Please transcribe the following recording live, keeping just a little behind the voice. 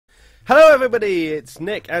Hello everybody, it's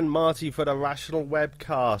Nick and Marty for the Rational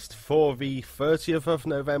Webcast for the 30th of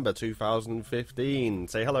November 2015.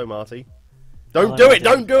 Say hello, Marty. Don't do it!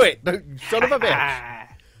 Don't, son of a bitch!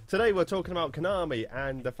 Today we're talking about Konami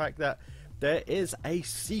and the fact that there is a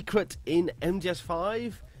secret in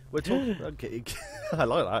MGS5. We're talking... Okay, I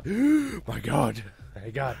like that. My god.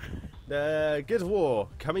 Gears of War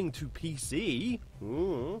coming to PC.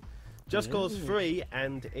 Just Cause 3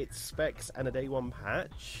 and its specs and a day one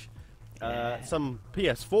patch. Some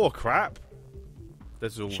PS4 crap.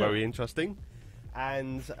 This is all very interesting.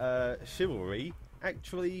 And Chivalry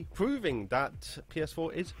actually proving that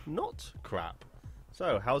PS4 is not crap.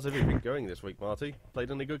 So, how's everything going this week, Marty?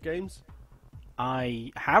 Played any good games?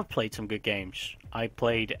 I have played some good games. I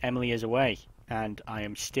played Emily is Away, and I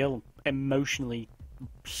am still emotionally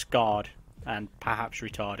scarred and perhaps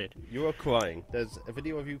retarded. You are crying. There's a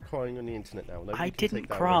video of you crying on the internet now. I didn't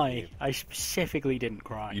cry. I specifically didn't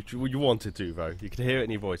cry. You wanted to, though. You could hear it in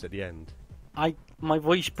your voice at the end. My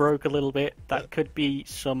voice broke a little bit. That could be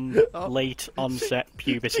some late onset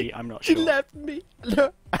puberty. I'm not sure. She left me.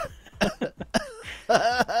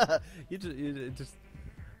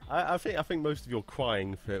 I think most of your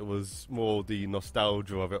crying fit was more the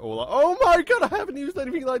nostalgia of it all. Like, oh my god, I haven't used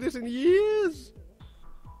anything like this in years.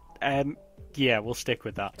 Yeah, we'll stick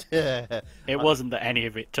with that. It wasn't that any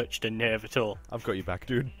of it touched a nerve at all. I've got you back,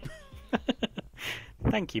 dude.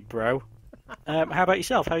 Thank you, bro. How about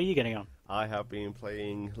yourself? How are you getting on? I have been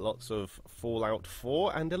playing lots of Fallout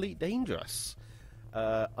 4 and Elite Dangerous.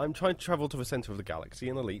 I'm trying to travel to the centre of the galaxy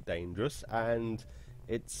in Elite Dangerous, and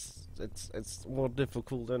it's more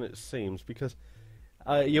difficult than it seems because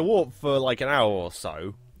you walk for like an hour or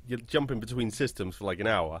so, you jump in between systems for like an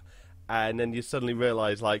hour, and then you suddenly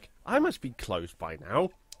realise, like, I must be close by now.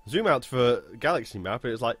 Zoom out to the galaxy map,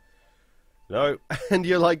 and it's like, no, and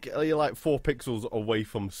you're like 4 pixels away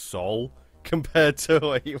from Sol compared to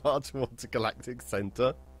where you are towards the galactic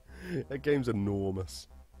centre. That game's enormous.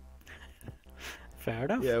 Fair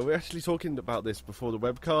enough. Yeah, we're actually talking about this before the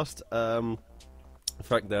webcast. The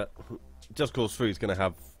fact that Just Cause 3 is going to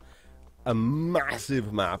have a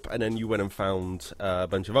massive map, and then you went and found a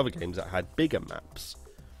bunch of other games that had bigger maps.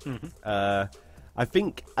 I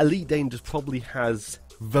think Elite Dangerous probably has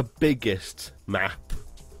the biggest map.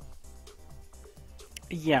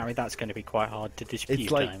 Yeah, I mean, that's going to be quite hard to dispute,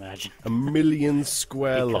 It's like I imagine. 1 million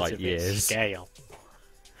square light Its years. scale.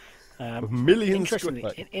 1 million Interestingly,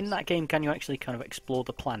 square... in that game, can you actually kind of explore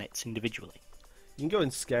the planets individually? You can go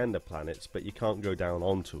and scan the planets, but you can't go down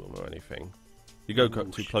onto them or anything. You go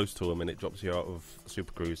too close to them and it drops you out of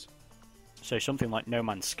Super Cruise. So something like No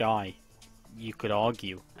Man's Sky, you could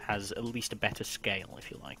argue, has at least a better scale,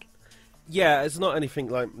 if you like. Yeah, it's not anything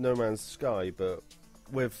like No Man's Sky, but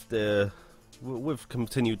with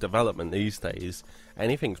continued development these days,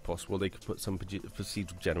 anything's possible. They could put some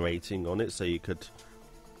procedural generating on it, so you could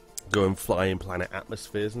go and fly in planet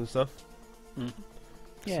atmospheres and stuff.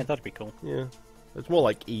 Yeah, that'd be cool. Yeah, it's more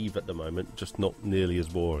like Eve at the moment, just not nearly as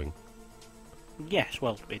boring. Yes,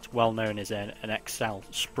 well, it's well known as an Excel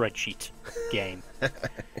spreadsheet game.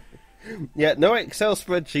 Yeah, no Excel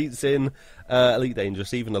spreadsheets in Elite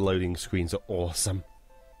Dangerous. Even the loading screens are awesome.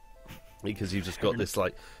 Because you've just got this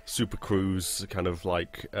like Super Cruise kind of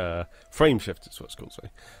like frame shift, is what it's called, sorry.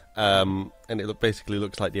 And it basically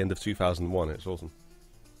looks like the end of 2001. It's awesome.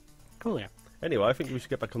 Cool, yeah. Anyway, I think we should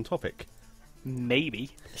get back on topic. Maybe.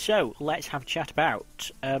 So, let's have a chat about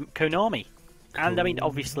Konami. And, I mean,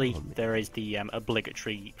 obviously, there is the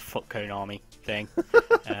obligatory fuck Konami thing.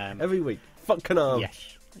 Every week. Fuck Konami.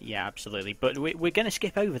 Yes. Yeah, absolutely. But we're going to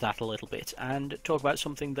skip over that a little bit and talk about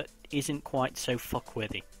something that isn't quite so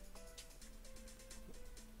fuck-worthy.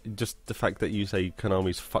 Just the fact that you say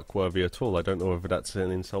Konami's fuck-worthy at all, I don't know whether that's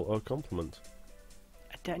an insult or a compliment.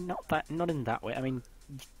 Not in that way. I mean,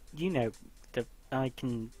 you know, I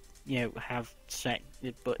can... have sex,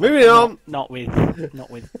 but moving on. Not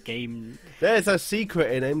with game. There's a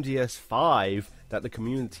secret in MGS5 that the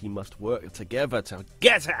community must work together to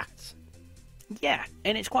get at. Yeah,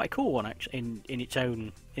 and it's quite a cool one actually, in its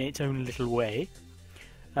own little way.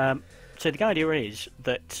 So the idea is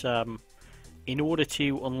that in order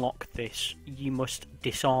to unlock this, you must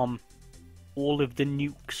disarm all of the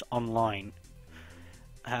nukes online.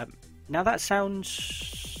 Now that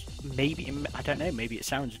sounds. Maybe, I don't know, maybe it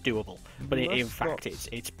sounds doable, but in fact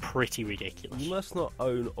it's pretty ridiculous. You must not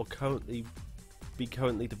own or be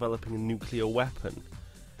currently developing a nuclear weapon.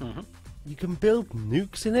 You can build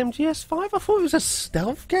nukes in MGS5? I thought it was a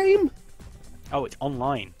stealth game? Oh, it's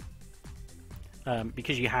online.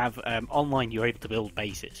 Because you have, online you're able to build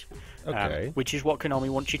bases. Okay. Which is what Konami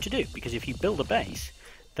wants you to do, because if you build a base,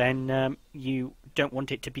 then you don't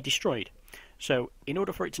want it to be destroyed. So in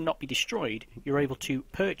order for it to not be destroyed, you're able to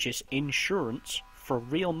purchase insurance for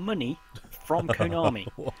real money from Konami.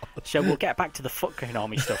 So we'll get back to the fuck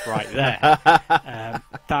Konami stuff right there.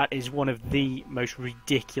 That is one of the most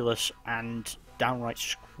ridiculous and downright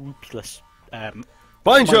scrupulous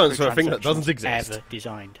buy insurance for a thing that doesn't exist. Ever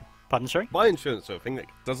designed. Pardon, sorry? Buy insurance for a thing that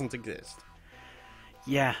doesn't exist.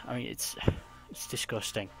 Yeah, I mean, it's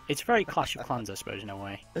disgusting. It's very Clash of Clans, I suppose, in a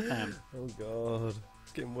way. Oh god,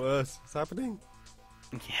 it's getting worse. It's happening.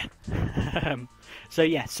 Yeah.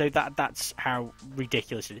 So that's how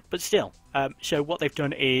ridiculous it is. But still, so what they've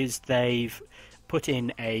done is they've put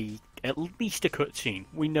in at least a cutscene.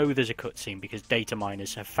 We know there's a cutscene because data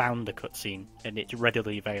miners have found the cutscene and it's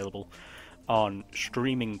readily available on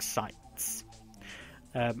streaming sites.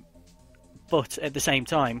 But at the same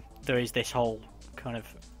time, there is this whole kind of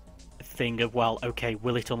thing of, well, okay,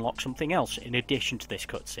 will it unlock something else in addition to this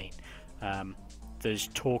cutscene? There's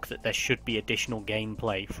talk that there should be additional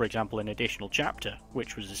gameplay, for example, an additional chapter,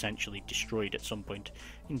 which was essentially destroyed at some point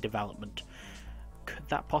in development. Could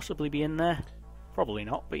that possibly be in there? Probably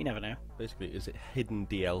not, but you never know. Basically, is it hidden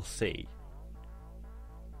DLC?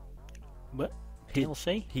 What?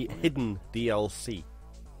 DLC? Hidden DLC.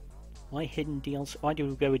 Why hidden DLC? Why do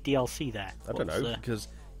we go with DLC there? I don't know, because,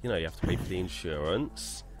 you have to pay for the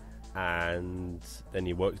insurance, and then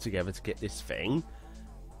you work together to get this thing.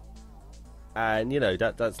 And,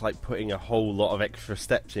 that's like putting a whole lot of extra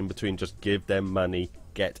steps in between. Just give them money,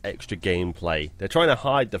 get extra gameplay. They're trying to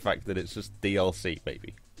hide the fact that it's just DLC,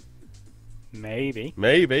 maybe. Maybe.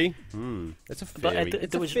 It's a theory.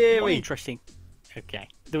 But there was one interesting... Okay.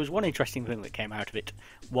 There was one interesting thing that came out of it,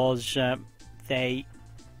 was they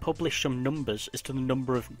published some numbers as to the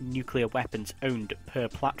number of nuclear weapons owned per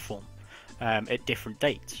platform at different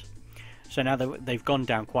dates. So now they've gone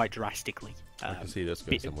down quite drastically. I can see this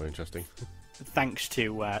going somewhere interesting. Thanks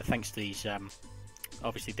to these,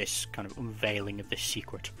 obviously this kind of unveiling of this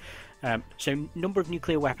secret. So number of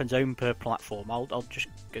nuclear weapons owned per platform. I'll just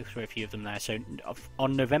go through a few of them there. So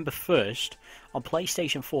on November 1st, on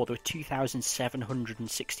PlayStation 4 there were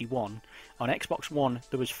 2,761. On Xbox One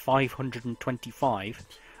there was 525.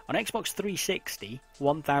 On Xbox 360,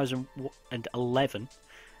 1,011.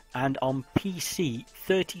 And on PC,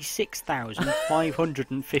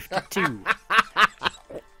 36,552.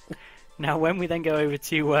 Now, when we then go over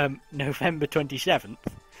to November 27th,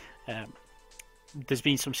 there's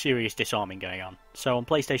been some serious disarming going on. So on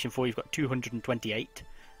PlayStation 4, you've got 228.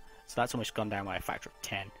 So that's almost gone down by a factor of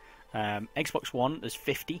 10. Xbox One, there's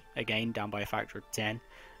 50. Again, down by a factor of 10.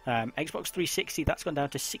 Xbox 360, that's gone down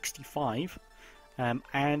to 65.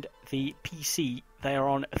 And the PC, they are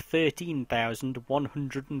on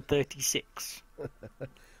 13,136.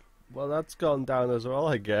 Well, that's gone down as well,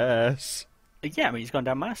 I guess. Yeah, I mean, it's gone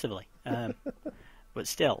down massively. But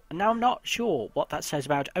still. Now, I'm not sure what that says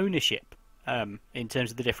about ownership in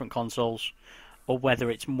terms of the different consoles, or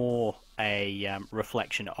whether it's more a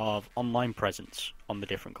reflection of online presence on the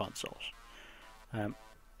different consoles. I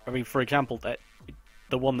mean, for example,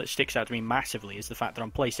 the one that sticks out to me massively is the fact that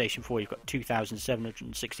on PlayStation 4 you've got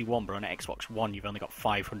 2,761, but on Xbox One you've only got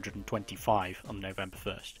 525 on November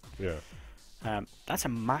 1st. Yeah. That's a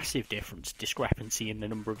massive discrepancy in the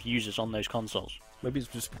number of users on those consoles. Maybe it's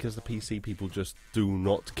just because the PC people just do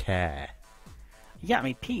not care. Yeah, I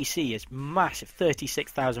mean, PC is massive,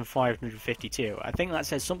 36,552. I think that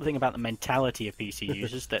says something about the mentality of PC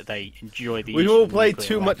users, that they enjoy the use We all of play nuclear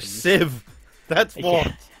too weapons. much Civ. That's what.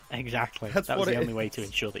 Yeah, exactly. That's that was what the it only way is. to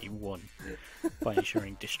ensure that you won, by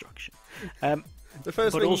ensuring destruction. The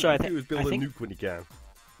first but thing also, you do is build a nuke when you can.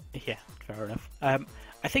 Yeah, fair enough.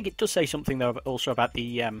 I think it does say something though also about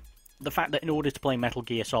the fact that in order to play Metal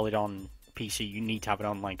Gear Solid on PC, you need to have an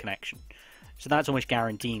online connection. So that's almost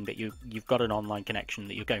guaranteeing that you've got an online connection,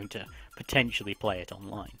 that you're going to potentially play it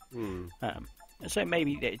online. So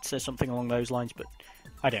maybe it says something along those lines, but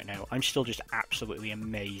I don't know. I'm still just absolutely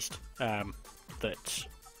amazed that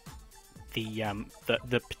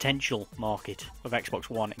the potential market of Xbox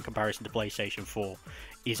One in comparison to PlayStation 4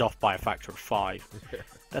 is off by a factor of 5.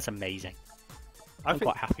 That's amazing. I'm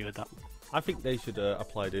quite happy with that. I think they should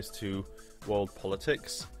apply this to world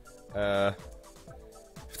politics.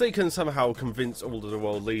 If they can somehow convince all of the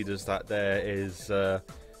world leaders that there is that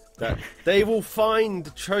they will find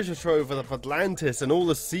the treasure trove of Atlantis and all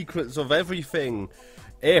the secrets of everything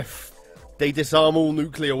if they disarm all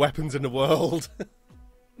nuclear weapons in the world.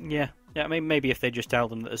 Yeah, I mean, maybe if they just tell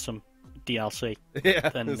them that there's some DLC. Yeah,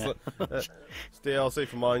 then, it's DLC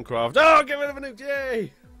for Minecraft. Oh, get rid of a nuke,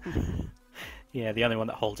 yay! Yeah, the only one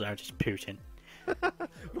that holds out is Putin. What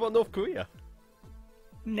about North Korea?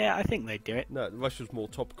 Yeah, I think they'd do it. No, Russia's more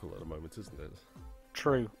topical at the moment, isn't it?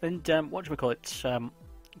 True. And whatchamacallit,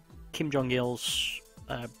 Kim Jong-il's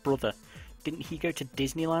brother, didn't he go to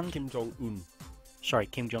Disneyland? Kim Jong-un. Sorry,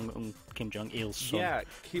 Kim Jong-il's son. Yeah,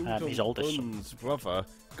 Kim his oldest son. Jong-un's brother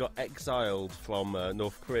got exiled from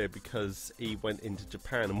North Korea because he went into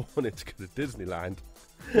Japan and wanted to go to Disneyland.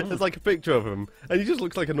 There's like a picture of him, and he just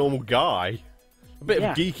looks like a normal guy. A bit of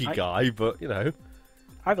a geeky guy, but, you know.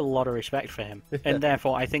 I have a lot of respect for him, and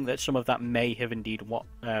therefore I think that some of that may have indeed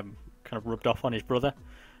kind of rubbed off on his brother.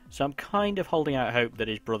 So I'm kind of holding out hope that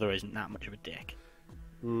his brother isn't that much of a dick.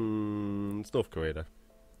 It's North Korea, though.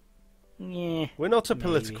 Yeah. We're not a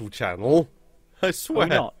political channel. I swear.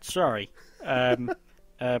 We're not. Sorry.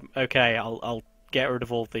 Okay, I'll get rid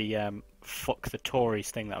of all the fuck the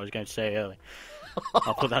Tories thing that I was going to say earlier.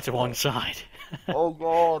 I'll put that to one side. Oh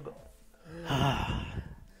God.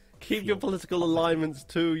 Keep your political alignments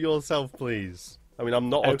to yourself, please. I mean, I'm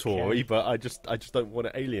not a Tory, but I just don't want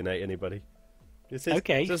to alienate anybody. This is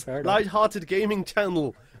just light-hearted gaming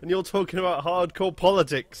channel, and you're talking about hardcore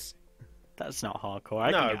politics. That's not hardcore.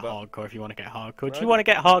 I can get hardcore if you want to get hardcore. Do you No, want to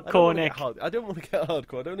get hardcore, Nick? I don't want to get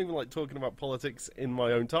hardcore. I don't even like talking about politics in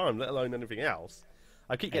my own time, let alone anything else.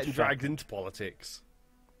 I keep getting dragged into politics.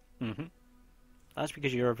 Mm-hmm. That's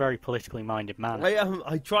because you're a very politically minded man.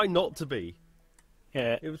 I try not to be.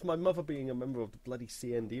 Yeah. It was my mother being a member of the bloody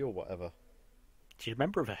CND or whatever. Do you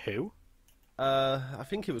remember of a who? I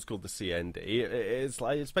think it was called the CND.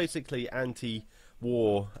 It's basically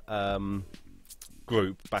anti-war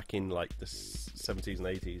group back in like the 70s and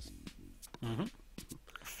 80s. Mm-hmm.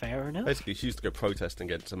 Fair enough. Basically, she used to go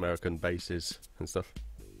protesting against American bases and stuff.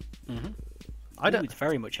 Mm-hmm. It's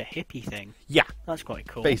very much a hippie thing. Yeah, that's quite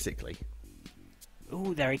cool. Basically.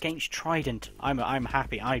 Ooh, they're against Trident. I'm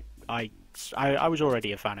happy. I was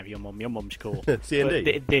already a fan of your mum. Your mum's cool.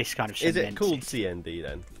 CND. This kind of is it called CND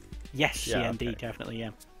then? Yes, yeah, CND okay. Definitely.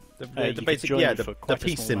 Yeah. The basic, the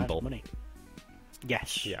peace symbol. Money.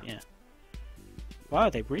 Yes. Yeah. Wow,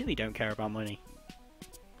 they really don't care about money.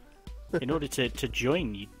 In order to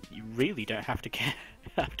join, you really don't have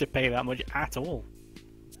to pay that much at all.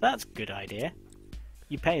 That's a good idea.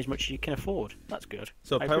 You pay as much as you can afford. That's good.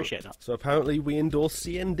 I appreciate that. So apparently we endorse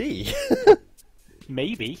CND.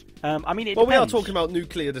 Maybe. I mean, it well, depends. we are talking about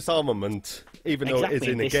nuclear disarmament, even though it is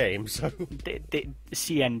in a game. So the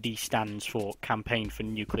CND stands for Campaign for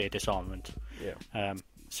Nuclear Disarmament. Yeah.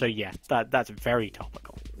 So yeah, that's very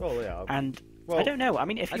topical. Well, yeah. And I don't know. I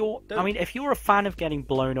mean, if you're a fan of getting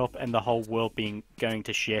blown up and the whole world going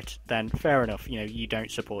to shit, then fair enough. You know, you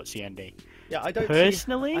don't support CND. Yeah, I don't.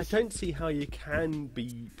 Personally, I don't see how you can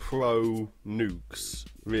be pro nukes,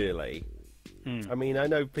 really. I mean, I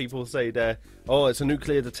know people say it's a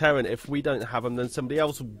nuclear deterrent. If we don't have them, then somebody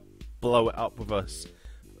else will blow it up with us,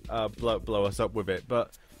 blow us up with it.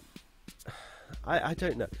 But I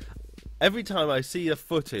don't know. Every time I see a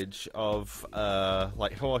footage of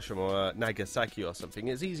like Hiroshima or Nagasaki or something,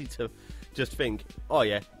 it's easy to just think, oh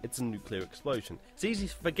yeah, it's a nuclear explosion. It's easy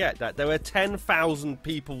to forget that there are 10,000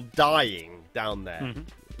 people dying down there.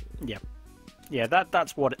 Mm-hmm. Yeah. Yeah,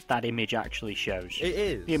 that's what that image actually shows. It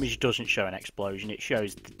is. The image doesn't show an explosion, it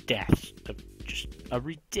shows the deaths of just a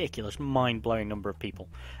ridiculous, mind-blowing number of people.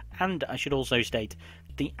 And I should also state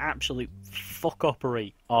the absolute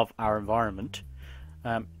fuck-uppery of our environment,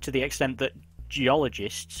 to the extent that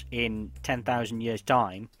geologists in 10,000 years'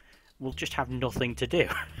 time will just have nothing to do.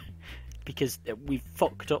 Because we've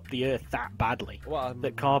fucked up the Earth that badly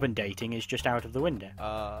that carbon dating is just out of the window.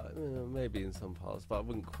 Maybe in some parts, but I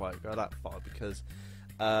wouldn't quite go that far because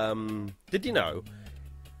did you know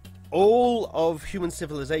all of human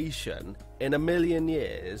civilization in 1,000,000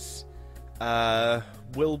 years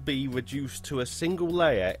will be reduced to a single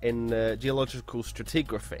layer in geological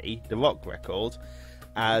stratigraphy, the rock record,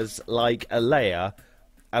 as like a layer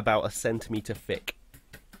about 1 centimetre thick.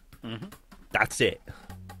 Mm-hmm. That's it.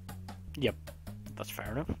 Yep, that's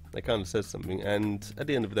fair enough. That kind of says something, and at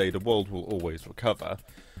the end of the day, the world will always recover,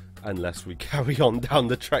 unless we carry on down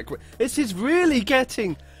the track. This is really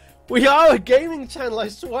getting... We are a gaming channel, I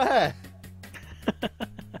swear!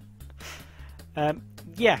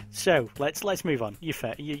 Yeah, so, let's move on.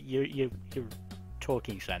 You're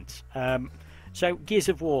talking sense. So, Gears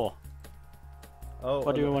of War.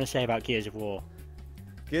 What do we want to say about Gears of War?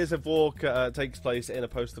 Gears of War takes place in a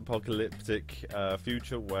post-apocalyptic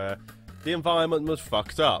future where the environment was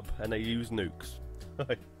fucked up and they use nukes.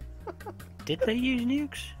 Did they use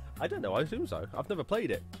nukes? I don't know, I assume so. I've never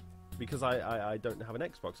played it because I don't have an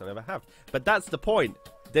Xbox, I never have. But that's the point.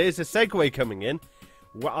 There's a segue coming in.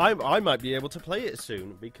 Well, I might be able to play it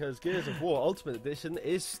soon because Gears of War Ultimate Edition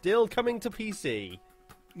is still coming to PC.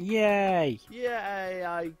 Yay! Yay,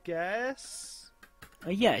 I guess.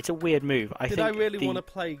 Yeah, it's a weird move. Did I really want to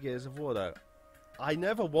play Gears of War, though? I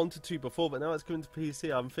never wanted to before, but now it's coming to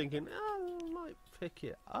PC, I'm thinking, I might pick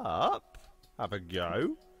it up. Have a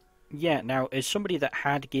go. Yeah, now, as somebody that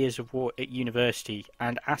had Gears of War at university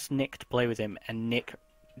and asked Nick to play with him, and Nick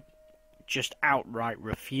just outright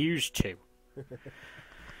refused to,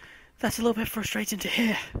 that's a little bit frustrating to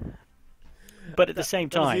hear. But at the same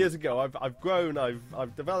time... years ago, I've grown,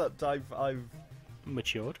 I've developed, I've...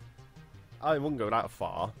 Matured. I wouldn't go that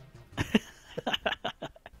far.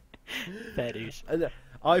 Fair dues.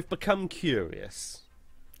 I've become curious.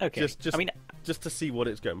 Okay. Just to see what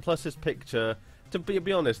it's going. Plus this picture... To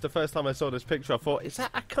be honest, the first time I saw this picture, I thought, is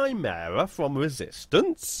that a chimera from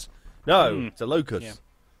Resistance? No, it's a locust.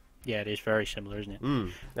 Yeah, it is very similar, isn't it?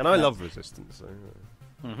 And I love Resistance. So,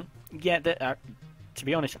 Yeah, to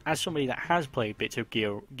be honest, as somebody that has played bits of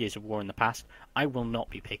Gears of War in the past, I will not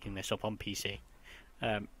be picking this up on PC.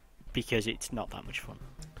 Because it's not that much fun.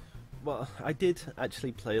 Well, I did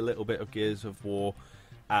actually play a little bit of Gears of War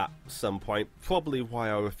at some point. Probably why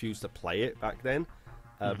I refused to play it back then.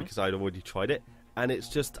 Because I'd already tried it. And it's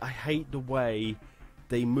just, I hate the way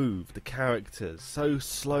they move, the characters, so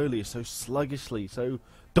slowly, so sluggishly, so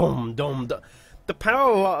dum. The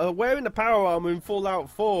power, wearing the power armor in Fallout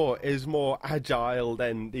 4 is more agile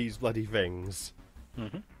than these bloody things.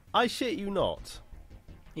 I shit you not.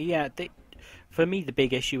 Yeah, for me the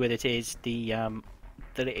big issue with it is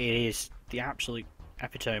that it is the absolute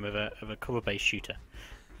epitome of a cover-based shooter.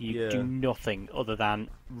 You do nothing other than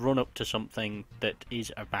run up to something that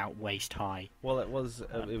is about waist high. Well, it was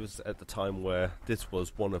at the time where this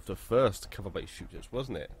was one of the first cover-based shooters,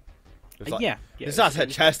 wasn't it? It was like, is that a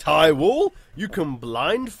chest-high wall? You can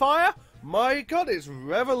blind fire? My God, it's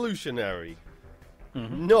revolutionary.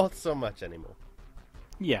 Not so much anymore.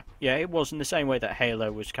 Yeah, it was in the same way that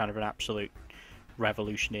Halo was kind of an absolute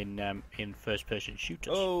revolution in first-person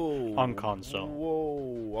shooters on console.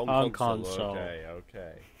 Whoa, on console.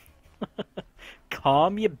 Okay.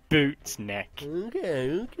 Calm your boots, Nick.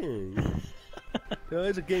 Okay.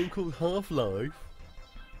 There's a game called Half-Life.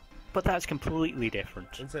 But that's completely different.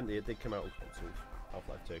 Incidentally, it did come out on consoles.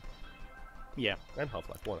 Half-Life 2. Yeah. And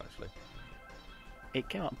Half-Life 1, actually. It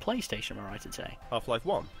came out on PlayStation, am I right to say? Half-Life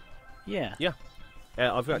 1? Yeah. Yeah.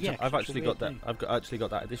 I've actually got that. I've actually got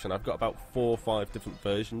that edition. I've got about 4 or 5 different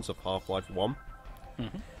versions of Half-Life 1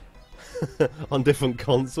 on different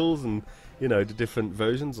consoles, and the different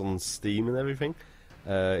versions on Steam and everything,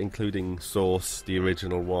 including Source, the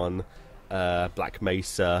original one, Black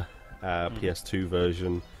Mesa, PS2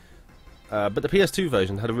 version. But the PS2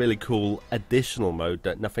 version had a really cool additional mode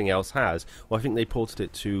that nothing else has. Well, I think they ported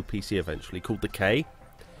it to PC eventually, called DK,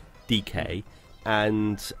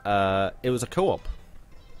 and it was a co-op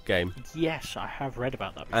game. Yes, I have read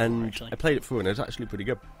about that before, and actually. I played it through, and it was actually pretty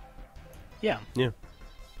good. Yeah.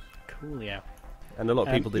 Cool, yeah. And a lot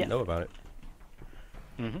of people didn't know about it.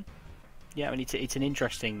 Yeah, I mean, it's an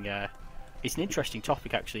interesting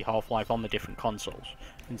topic, actually, Half-Life on the different consoles,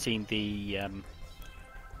 and seeing the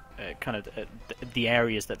kind of the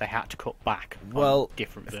areas that they had to cut back on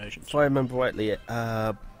different versions. If I remember rightly,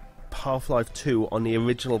 Half-Life 2 on the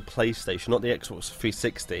original PlayStation, not the Xbox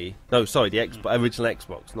 360. No, sorry, the original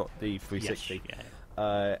Xbox, not the 360.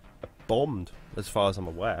 Yes, bombed, as far as I'm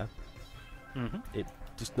aware. It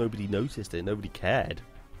just, nobody noticed it, nobody cared.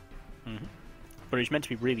 But it was meant to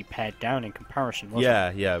be really pared down in comparison,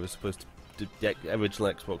 wasn't it? Yeah, it was supposed to. The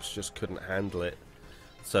original Xbox just couldn't handle it.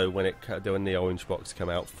 So when the orange box came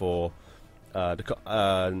out for at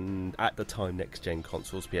the time next-gen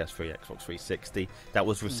consoles, PS3, Xbox 360, that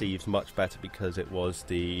was received much better because it was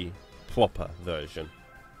the proper version.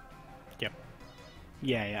 Yep.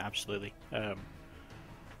 Yeah, absolutely.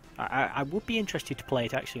 I would be interested to play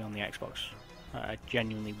it actually on the Xbox. I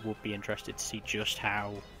genuinely would be interested to see just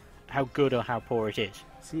how good or how poor it is.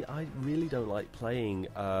 See, I really don't like playing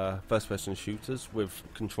first-person shooters with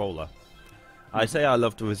controller. I say I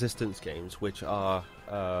love the Resistance games, which are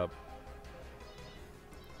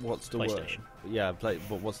what's the word? Yeah,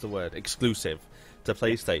 what's the word? Exclusive to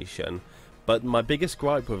PlayStation. But my biggest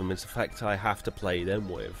gripe with them is the fact I have to play them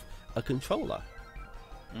with a controller,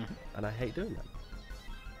 and I hate doing that.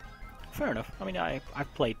 Fair enough. I mean,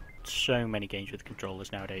 I've played so many games with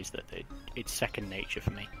controllers nowadays that it's second nature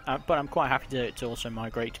for me. But I'm quite happy to also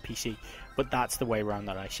migrate to PC. But that's the way around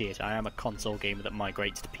that I see it. I am a console gamer that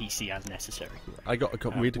migrates to PC as necessary. I got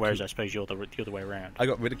ridiculed. Whereas I suppose you're the other way around. I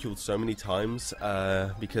got ridiculed so many times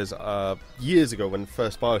because years ago when the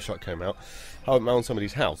first Bioshock came out, I went around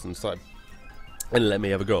somebody's house and let me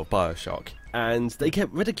have a go at Bioshock. And they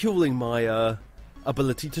kept ridiculing my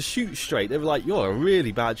ability to shoot straight. They were like, "You're a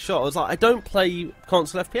really bad shot." I was like, "I don't play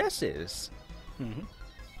console FPSs.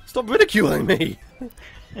 Stop ridiculing me."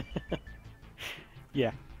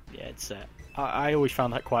 Yeah, it's. I always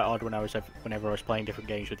found that quite odd whenever I was playing different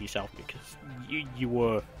games with yourself, because you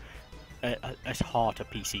were at heart a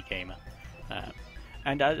PC gamer,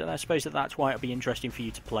 and I suppose that's why it'd be interesting for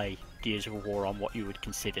you to play Gears of War on what you would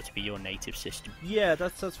consider to be your native system. Yeah,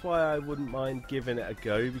 that's why I wouldn't mind giving it a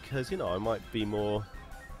go, because I might be more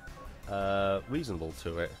reasonable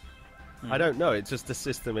to it. I don't know. It's just the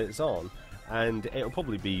system it's on, and it'll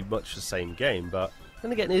probably be much the same game, but.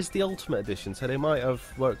 Then again, it's the Ultimate Edition, so they might have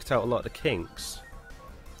worked out a lot of the kinks.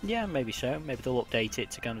 Yeah, maybe so. Maybe they'll update it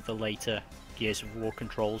to kind of the later Gears of War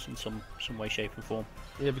controls in some way, shape and form.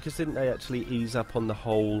 Yeah, because didn't they actually ease up on the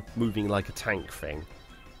whole moving like a tank thing?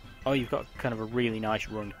 Oh, you've got kind of a really nice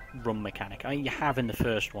run mechanic. I mean, you have in the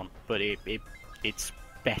first one, but it's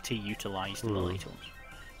better utilised in the later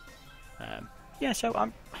ones. Yeah, so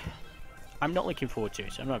I'm not looking forward to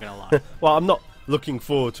it, so I'm not going to lie. Well, I'm not looking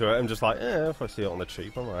forward to it. I'm just like, if I see it on the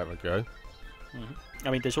cheap, I might have a go. I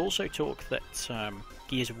mean, there's also talk that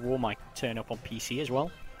Gears of War might turn up on PC as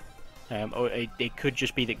well. Or it could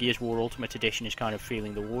just be that Gears of War Ultimate Edition is kind of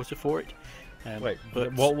feeling the water for it. Wait,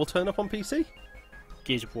 but what will turn up on PC?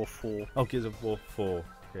 Gears of War 4. Oh, Gears of War 4.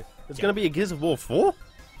 Okay. There's going to be a Gears of War 4?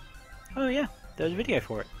 Oh yeah, there's a video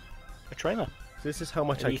for it. A trailer. So this is how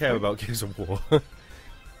much I care about Gears of War.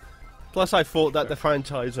 Plus, I thought that the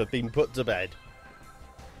franchise had been put to bed.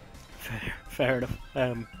 Fair enough.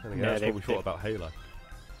 That's what we thought about Halo.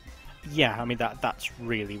 Yeah, I mean that's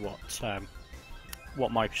really what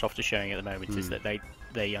Microsoft is showing at the moment, is that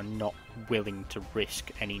they are not willing to risk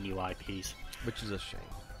any new IPs, which is a shame.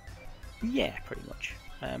 Yeah, pretty much.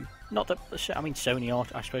 Not that Sony are,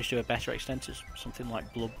 I suppose, to a better extent, as something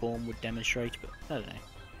like Bloodborne would demonstrate, but I don't know.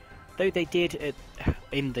 Though they did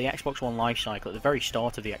in the Xbox One life cycle, at the very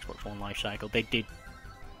start of the Xbox One life cycle, they did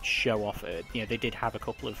show off. They did have a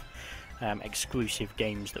couple of exclusive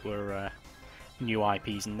games that were new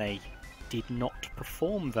IPs, and they did not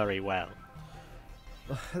perform very well.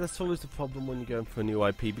 That's always the problem when you're going for a new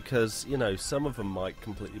IP, because some of them might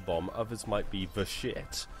completely bomb, others might be the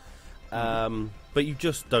shit. But you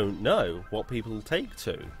just don't know what people will take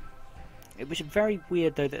to. It was very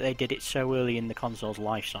weird, though, that they did it so early in the console's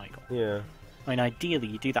life cycle. Yeah. I mean, ideally,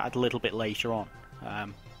 you do that a little bit later on.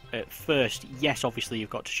 At first, yes, obviously, you've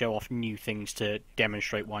got to show off new things to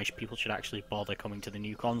demonstrate why people should actually bother coming to the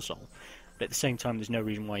new console. But at the same time, there's no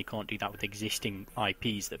reason why you can't do that with existing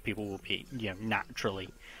IPs that people will be, naturally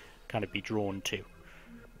kind of be drawn to.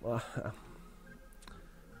 Well,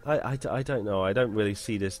 I don't know. I don't really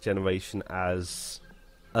see this generation as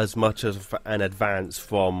much as an advance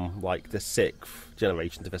from like the 6th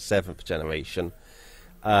generation to the 7th generation,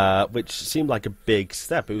 which seemed like a big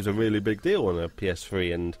step. It was a really big deal when the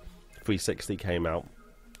PS3 and 360 came out,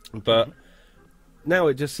 but now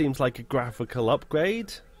it just seems like a graphical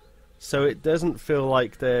upgrade. So it doesn't feel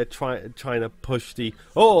like they're trying to push the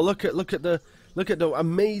look at the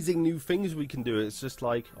amazing new things we can do. It's just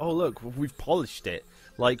like, oh look, we've polished it.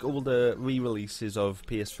 Like all the re-releases of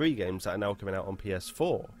PS3 games that are now coming out on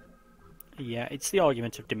PS4. Yeah, it's the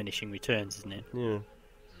argument of diminishing returns, isn't it?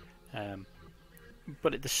 Yeah.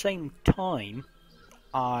 But at the same time,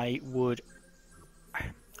 I'd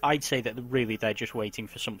say that really they're just waiting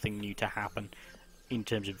for something new to happen in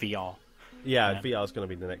terms of VR. Yeah, VR is going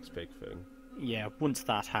to be the next big thing. Yeah, once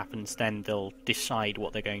that happens, then they'll decide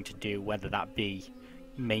what they're going to do, whether that be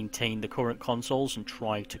maintain the current consoles and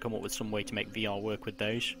try to come up with some way to make VR work with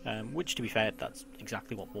those, which, to be fair, that's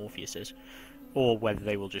exactly what Morpheus is, or whether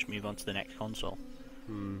they will just move on to the next console.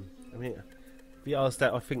 I mean,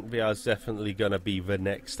 I think VR is definitely going to be the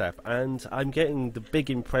next step, and I'm getting the big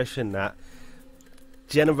impression that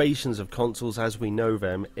generations of consoles as we know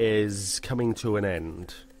them is coming to an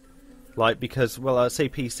end. Like, because, well, I say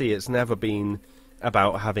PC, it's never been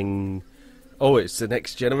about having, it's the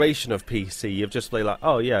next generation of PC. You've just been like,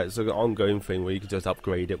 it's an ongoing thing where you can just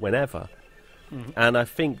upgrade it whenever. And I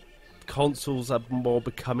think consoles are more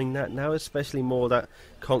becoming that now, especially more that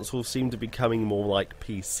consoles seem to be becoming more like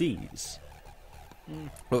PCs.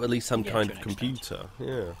 Or at least some kind of computer.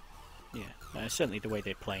 Yeah. Yeah, certainly the way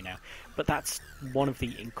they play now. But that's one of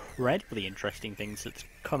the incredibly interesting things that's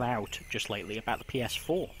come out just lately about the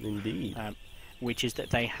PS4. Indeed. Which is that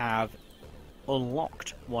they have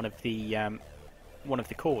unlocked one of the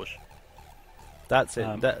cores. That's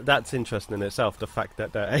it. That's interesting in itself, the fact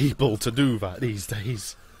that they're able to do that these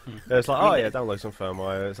days. It's like, download some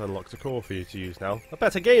firmware, it's unlocked a core for you to use now. A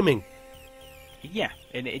better gaming! Yeah,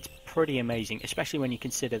 and it's pretty amazing, especially when you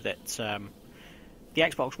consider that the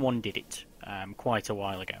Xbox One did it quite a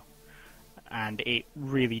while ago, and it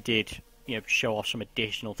really did show off some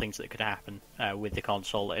additional things that could happen with the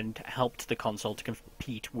console and helped the console to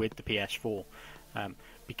compete with the PS4,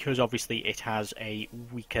 because obviously it has a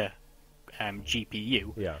weaker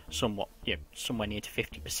GPU, somewhere near to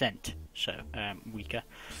 50%, so weaker.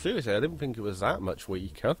 Seriously, I didn't think it was that much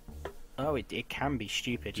weaker. Oh, it can be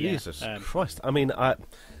stupid. Jesus Christ! I mean,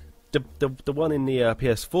 the one in the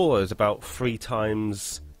PS4 is about 3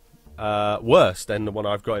 times worse than the one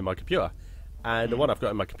I've got in my computer, and the one I've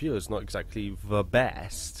got in my computer is not exactly the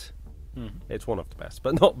best. It's one of the best,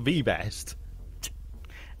 but not the best.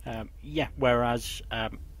 Whereas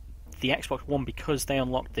the Xbox One, because they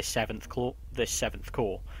unlocked this seventh core,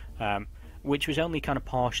 which was only kind of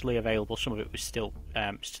partially available, some of it was still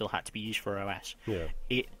had to be used for OS.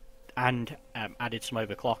 And added some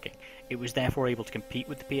overclocking. It was therefore able to compete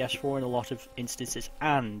with the PS4 in a lot of instances,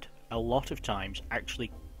 and a lot of times actually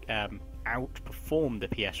outperform the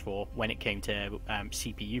PS4 when it came to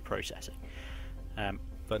CPU processing.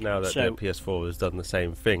 But now that the PS4 has done the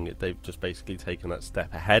same thing, they've just basically taken that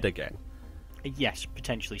step ahead again. Yes,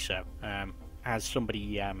 potentially so. As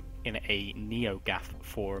somebody in a NeoGAF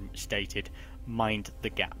forum stated, mind the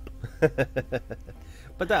gap.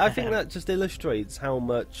 But I think that just illustrates how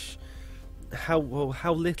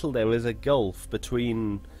little there is a gulf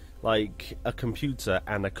between like a computer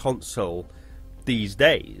and a console these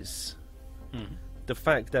days. The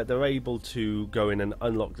fact that they're able to go in and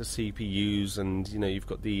unlock the CPUs, and you've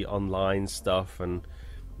got the online stuff, and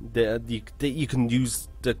you can use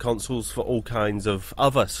the consoles for all kinds of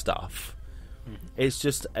other stuff. It's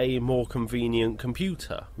just a more convenient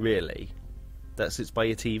computer, really, that sits by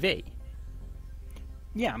your TV.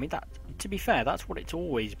 Yeah, I mean, that. To be fair, that's what it's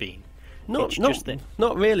always been. Not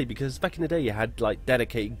really, because back in the day you had like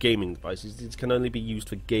dedicated gaming devices. These can only be used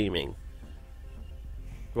for gaming,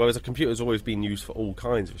 whereas a computer's always been used for all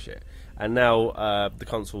kinds of shit. And now the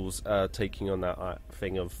consoles are taking on that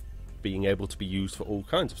thing of being able to be used for all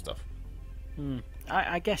kinds of stuff.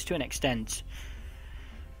 I guess to an extent,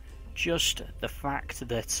 just the fact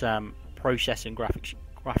that processing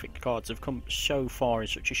graphic cards have come so far in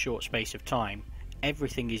such a short space of time.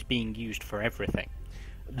 Everything is being used for everything.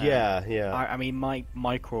 I mean, my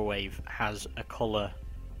microwave has a colour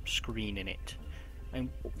screen in it. I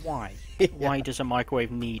mean, why? Why does a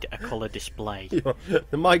microwave need a colour display?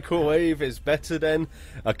 The microwave is better than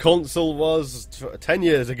a console was 10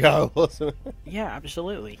 years ago. Yeah,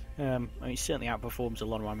 absolutely. I mean, it certainly outperforms a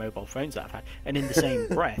lot of my mobile phones that I've had. And in the same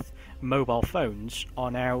breath, mobile phones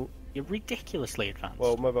are now ridiculously advanced.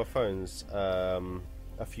 Well, mobile phones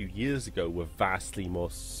a few years ago were vastly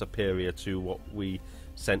more superior to what we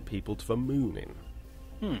sent people to the moon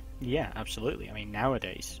in. Yeah, absolutely. I mean,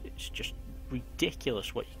 nowadays it's just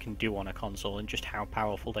ridiculous what you can do on a console and just how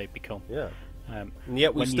powerful they've become. Yeah. And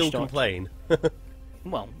yet we still complain.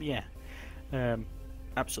 Well, yeah.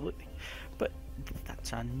 Absolutely. But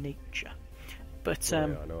that's our nature. But I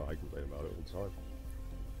know, I complain about it all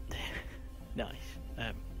the time.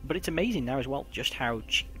 Nice. But it's amazing now as well just how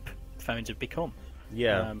cheap phones have become.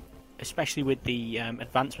 Yeah. Especially with the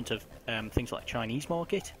advancement of things like Chinese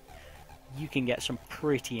market, you can get some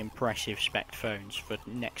pretty impressive spec phones for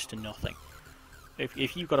next to nothing.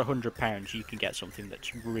 If you've got £100, you can get something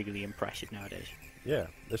that's really impressive nowadays. Yeah,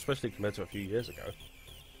 especially compared to a few years ago.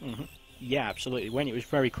 Yeah, absolutely. When it was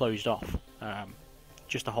very closed off,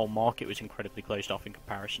 just the whole market was incredibly closed off in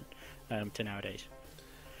comparison to nowadays.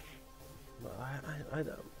 I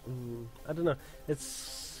don't know.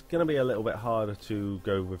 It's going to be a little bit harder to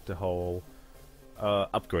go with the whole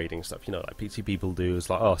upgrading stuff, like PC people do.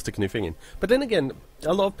 It's like, stick a new thing in. But then again,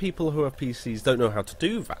 a lot of people who have PCs don't know how to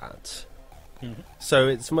do that. So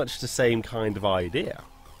it's much the same kind of idea.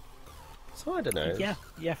 So I don't know.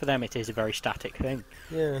 Yeah, for them it is a very static thing.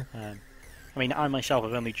 Yeah. I mean, I myself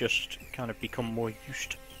have only just kind of become more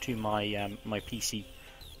used to my my PC.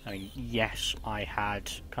 I mean, yes, I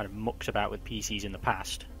had kind of mucked about with PCs in the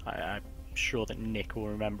past. I'm sure that Nick will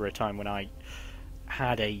remember a time when I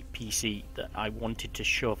had a PC that I wanted to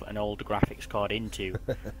shove an old graphics card into,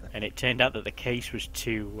 and it turned out that the case was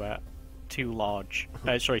too large.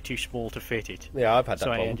 Too small to fit it. Yeah, I've had that So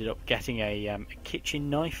problem. I ended up getting a kitchen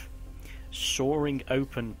knife, sawing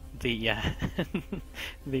open the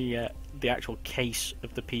the actual case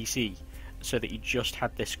of the PC, so that you just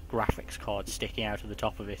had this graphics card sticking out of the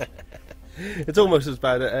top of it. It's almost as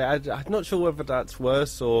bad. I'm not sure whether that's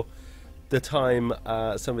worse or the time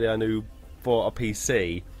somebody I knew bought a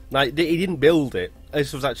PC. Like, he didn't build it.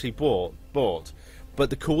 This was actually bought. But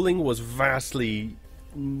the cooling was vastly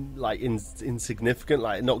insignificant,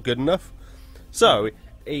 like not good enough. So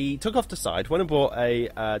he took off the side, went and bought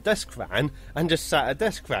a desk fan, and just sat a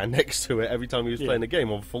desk fan next to it every time he was playing a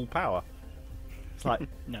game on full power. It's like,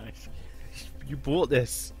 nice. You bought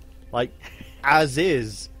this, like, as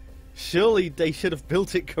is. Surely they should have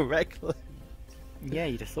built it correctly. Yeah,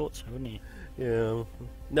 you'd have thought so, wouldn't you? Yeah.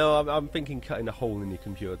 No, I'm thinking cutting a hole in your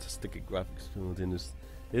computer to stick a graphics card in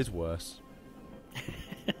is worse.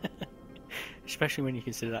 Especially when you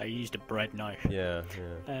consider that I used a bread knife. Yeah.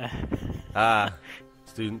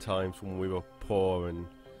 Student times when we were poor and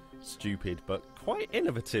stupid, but quite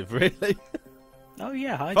innovative, really. Oh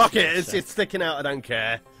yeah, fuck it, it's sticking out. I don't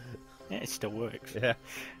care. Yeah, it still works. Yeah.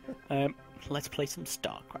 Let's play some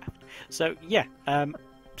StarCraft. So yeah,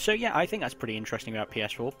 I think that's pretty interesting about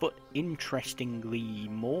PS4. But interestingly,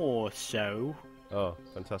 more so. Oh,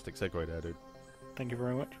 fantastic segue there, dude. Thank you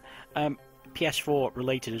very much. PS4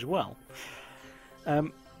 related as well.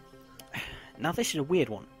 Now this is a weird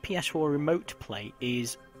one. PS4 Remote Play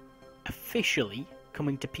is officially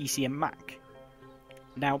coming to PC and Mac.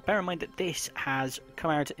 Now, bear in mind that this has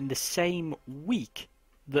come out in the same week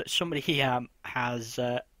that somebody has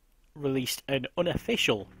released an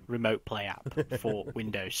unofficial Remote Play app for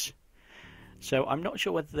Windows. So I'm not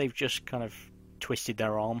sure whether they've just kind of twisted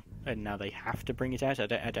their arm and now they have to bring it out.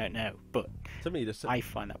 I don't know, but to me, I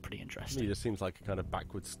find that pretty interesting. To me, it just seems like a kind of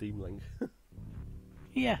backwards Steam Link.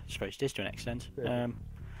 Yeah, I suppose it is to an extent. Yeah.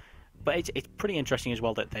 But it's pretty interesting as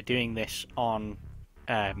well that they're doing this on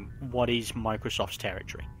what is Microsoft's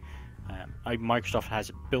territory. Microsoft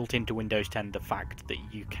has built into Windows 10 the fact that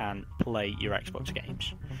you can play your Xbox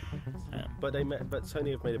games. But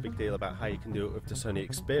Sony have made a big deal about how you can do it with the Sony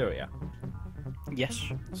Xperia. Yes.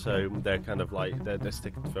 So they're kind of like they're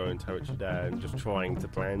sticking to their own territory there and just trying to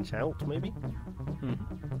branch out, maybe.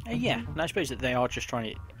 Yeah, and I suppose that they are just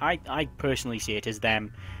trying to. I personally see it as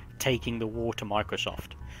them taking the war to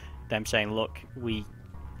Microsoft. Them saying, "Look, we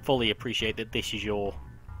fully appreciate that this is your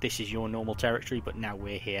normal territory, but now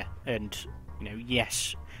we're here, and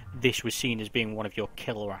yes, this was seen as being one of your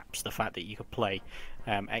killer apps. The fact that you could play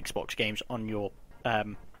Xbox games on your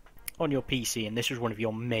PC, and this was one of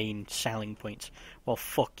your main selling points. Well,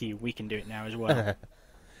 fuck you, we can do it now as well."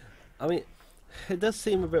 I mean, it does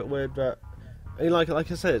seem a bit weird, but I mean, like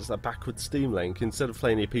I said, it's a backward Steam Link. Instead of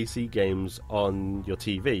playing your PC games on your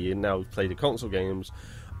TV, you now play the console games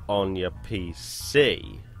on your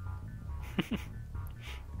PC.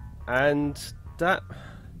 And that,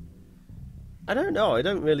 I don't know, I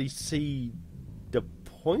don't really see the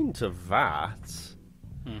point of that.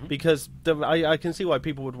 Because I can see why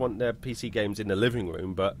people would want their PC games in the living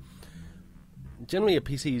room, but generally a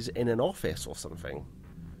PC is in an office or something.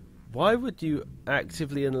 Why would you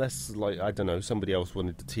actively, unless, like, I don't know, somebody else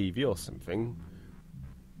wanted the TV or something,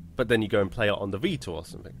 but then you go and play it on the Vita or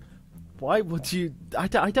something? Why would you... I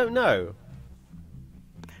don't know.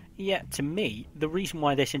 Yeah, to me, the reason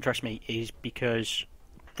why this interests me is because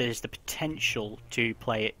there's the potential to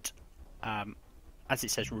play it, as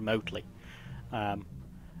it says, remotely.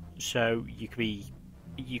 So you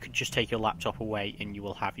could just take your laptop away and you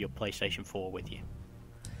will have your PlayStation 4 with you.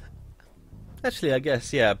 Actually, I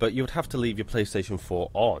guess, yeah, but you would have to leave your PlayStation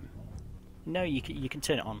 4 on. No, you can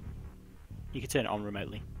turn it on. You can turn it on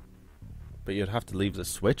remotely. But you'd have to leave the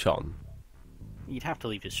Switch on. You'd have to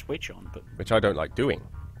leave the Switch on, but... Which I don't like doing.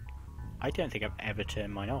 I don't think I've ever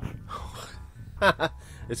turned mine off.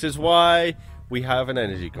 This is why we have an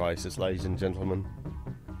energy crisis, ladies and gentlemen.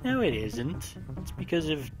 No, it isn't. It's because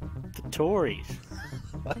of the Tories.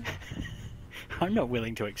 I'm not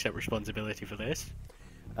willing to accept responsibility for this.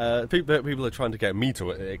 People are trying to get me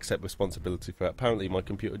to accept responsibility for it. Apparently my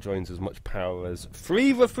computer drains as much power as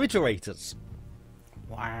 3 refrigerators.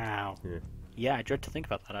 Wow. Yeah, I dread to think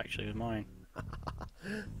about that actually with mine.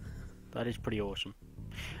 That is pretty awesome.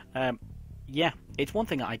 Yeah, it's one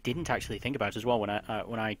thing that I didn't actually think about as well when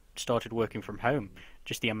I started working from home.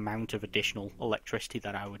 Just the amount of additional electricity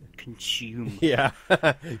that I would consume. Yeah,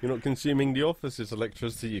 you're not consuming the office's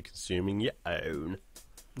electricity, you're consuming your own.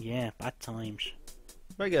 Yeah, bad times.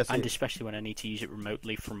 I guess. And especially when I need to use it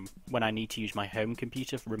remotely when I need to use my home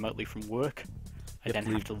computer remotely from work. I then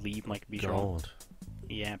have to leave my computer on.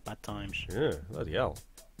 Yeah, bad times. Yeah, bloody hell.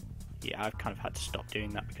 Yeah, I've kind of had to stop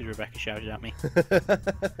doing that because Rebecca shouted at me.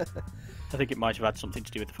 I think it might have had something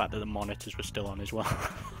to do with the fact that the monitors were still on as well.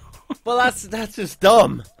 Well, that's just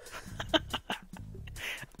dumb.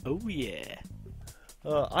 Oh yeah.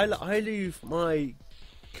 I leave my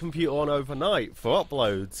computer on overnight for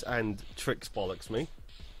uploads, and Trix bollocks me.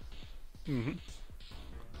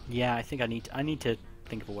 Yeah, I think I need to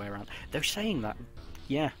think of a way around. They're saying that.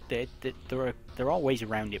 Yeah, there are ways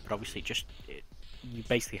around it, but obviously you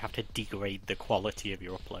basically have to degrade the quality of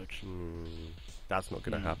your uploads. That's not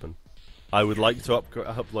going to happen. I would like to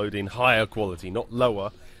upload in higher quality, not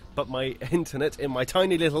lower, but my internet in my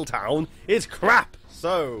tiny little town is crap,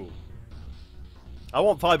 so I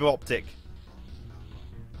want fibre optic.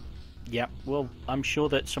 Yeah, well, I'm sure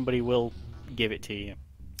that somebody will give it to you.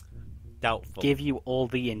 Doubtful. Give you all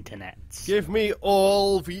the internets. Give me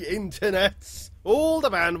all the internets, all the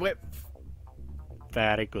bandwidth.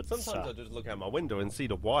 Very good, Sometimes sir. I just look out my window and see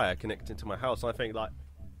the wire connecting to my house, and I think, like,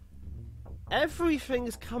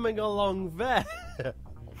 everything's coming along there.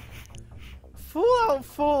 Fallout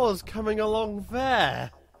 4's coming along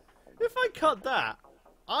there. If I cut that,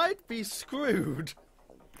 I'd be screwed.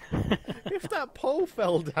 If that pole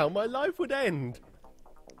fell down, my life would end.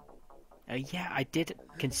 Yeah, I did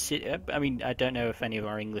consider. I mean, I don't know if any of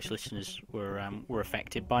our English listeners were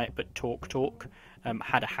affected by it, but TalkTalk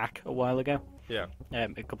had a hack a while ago. Yeah.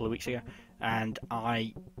 A couple of weeks ago, and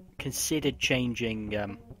I considered changing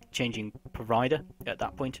provider at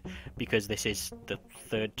that point, because this is the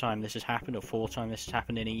third time this has happened, or fourth time this has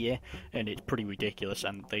happened in a year, and it's pretty ridiculous,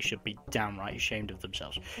 and they should be downright ashamed of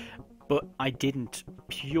themselves. But I didn't,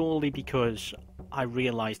 purely because I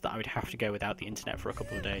realised that I would have to go without the internet for a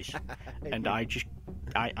couple of days, and I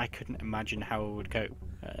couldn't imagine how I would cope.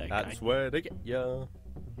 That's where they get ya.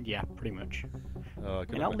 Yeah, pretty much.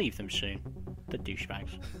 And I'll leave them soon, the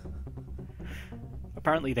douchebags.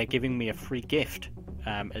 Apparently they're giving me a free gift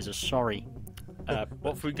as a sorry.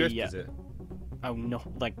 What free gift is it? Oh no,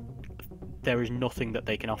 like, there is nothing that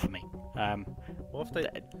they can offer me. What if they...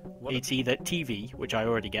 It's either TV, which I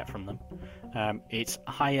already get from them. It's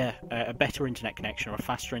a better internet connection or a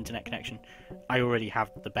faster internet connection. I already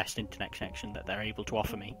have the best internet connection that they're able to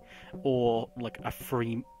offer me, or like a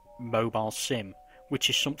free mobile SIM, which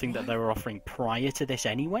is something that they were offering prior to this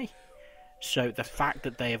anyway. So the fact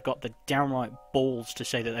that they have got the downright balls to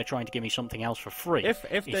say that they're trying to give me something else for free,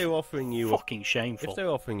 if they were offering you fucking shameful. If they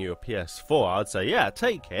were offering you a PS4, I'd say, yeah,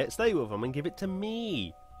 take it, stay with them, and give it to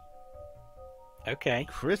me. Okay.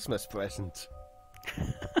 Christmas present.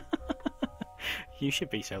 You should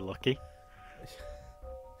be so lucky.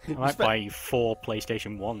 I might buy you 4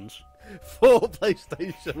 PlayStation 1s. 4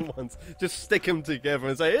 PlayStation 1s. Just stick them together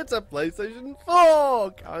and say, it's a PlayStation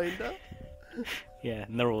 4, kinda. Yeah,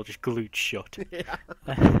 and they're all just glued shut. Yeah.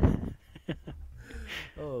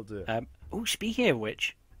 Oh, dear. Speaking of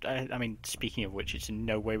which, it's in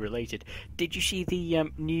no way related. Did you see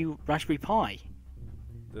the new Raspberry Pi?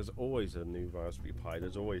 There's always a new Raspberry Pi.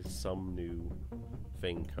 There's always some new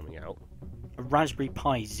thing coming out. A Raspberry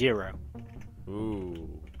Pi Zero. Ooh,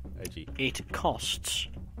 edgy. It costs...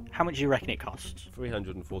 How much do you reckon it costs?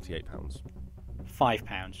 £348.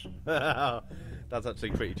 £5. That's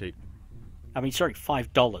actually pretty cheap. I mean, sorry,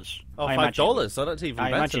 $5. Oh, $5? So that's even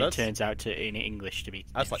better. I imagine it turns out in English to be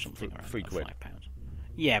that's like something around £3. £5.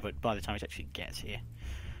 Yeah, but by the time it actually gets here.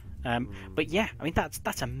 But yeah, I mean,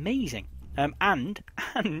 that's amazing. And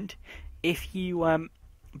if you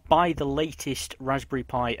buy the latest Raspberry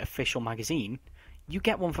Pi official magazine, you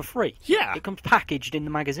get one for free. Yeah. It comes packaged in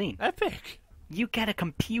the magazine. Epic. You get a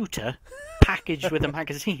computer packaged with a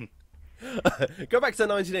magazine. Go back to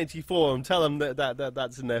 1984 and tell them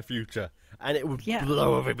that's in their future, and it would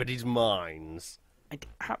blow everybody's minds.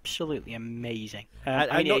 Absolutely amazing.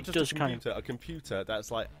 And not just a computer that's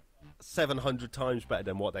like 700 times better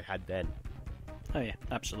than what they had then. Oh yeah,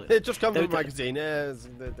 absolutely. It just comes with a magazine. Yeah, it's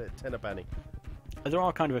 10 a penny. There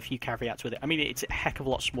are kind of a few caveats with it. I mean, it's a heck of a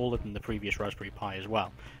lot smaller than the previous Raspberry Pi as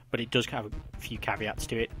well, but it does have a few caveats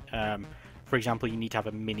to it. For example, you need to have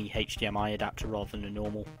a mini HDMI adapter rather than a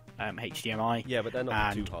normal HDMI. Yeah, but they're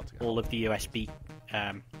not too hard to get. All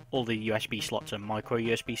the USB slots are micro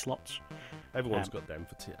USB slots. Everyone's got them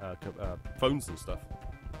for phones and stuff.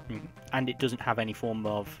 And it doesn't have any form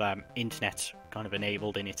of internet kind of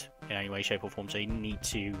enabled in it in any way, shape, or form. So you need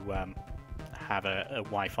to have a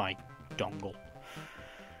Wi-Fi dongle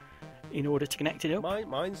in order to connect it up.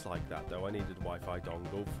 Mine's like that though. I needed a Wi-Fi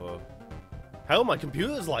dongle for. Hell, my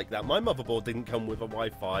computer's like that. My motherboard didn't come with a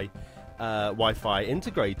Wi-Fi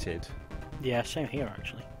integrated. Yeah, same here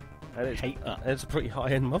actually. And I hate that. And it's a pretty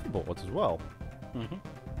high-end motherboard as well.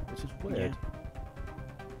 Which is weird.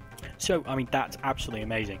 Yeah. So, I mean, that's absolutely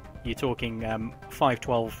amazing. You're talking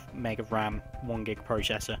 512 meg of RAM, 1 gig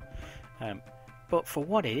processor. But for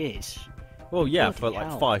what it is... Well, yeah, for like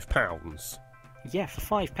 £5. Yeah, for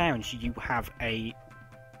 £5 you have a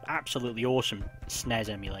absolutely awesome SNES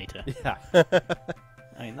emulator. Yeah.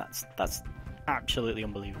 I mean, that's absolutely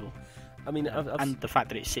unbelievable. I mean, and the fact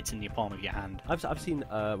that it sits in the palm of your hand. I've seen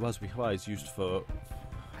Raspberry Pis used for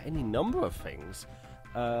any number of things.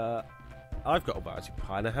 I've got a Raspberry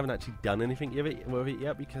Pi, and I haven't actually done anything with it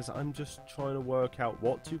yet because I'm just trying to work out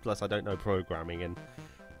what to. Plus, I don't know programming, and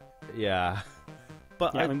yeah.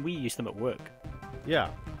 But Yeah, I mean, we use them at work. yeah,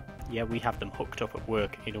 Yeah, we have them hooked up at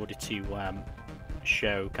work in order to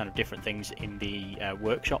show kind of different things in the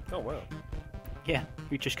workshop. oh wow. Yeah,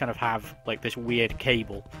 we just kind of have like this weird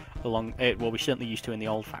cable along. Well, we certainly used to in the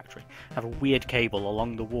old factory. Have a weird cable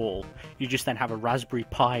along the wall. You just then have a Raspberry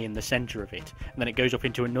Pi in the centre of it, and then it goes up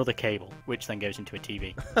into another cable, which then goes into a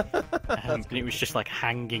TV. And it was just like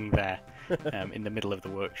hanging there in the middle of the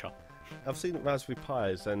workshop. I've seen Raspberry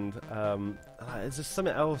Pis, and there's just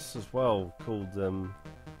something else as well called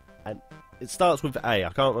and it starts with A. I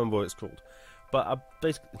can't remember what it's called, but I've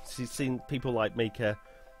basically seen people like make a.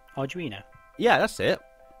 Arduino. Yeah, that's it.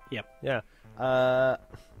 Yep. Yeah.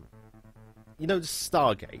 You know the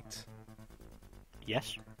Stargate?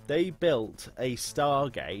 Yes. They built a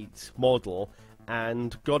Stargate model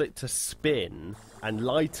and got it to spin and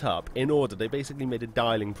light up in order. They basically made a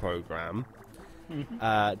dialing program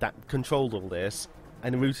that controlled all this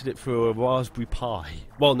and routed it through a Raspberry Pi.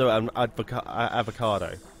 Well, no, an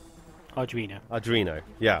avocado. Arduino.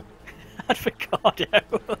 Yeah. Avocado.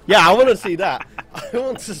 Yeah, I want to see that. I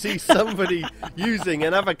want to see somebody using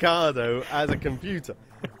an avocado as a computer.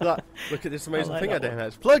 Like, look at this amazing thing I did.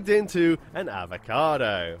 It's plugged into an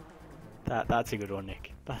avocado. That's a good one,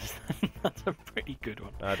 Nick. That's a pretty good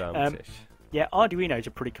one. Tish. Yeah, Arduinos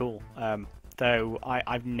are pretty cool. Though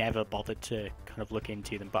I've never bothered to kind of look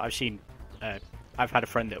into them, but I've seen. I've had a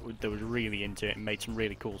friend that was really into it and made some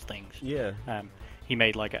really cool things. Yeah. He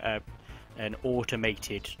made like an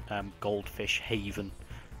automated goldfish haven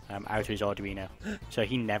out of his Arduino, so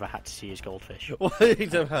he never had to see his goldfish. Well,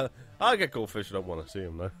 I get goldfish. I don't want to see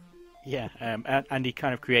them though. Yeah, and he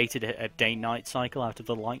kind of created a day-night cycle out of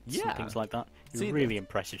the lights and things like that. Really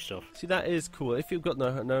impressive stuff. See, that is cool. If you've got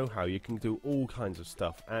know-how, you can do all kinds of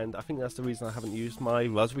stuff. And I think that's the reason I haven't used my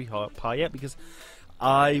Raspberry Pi yet, because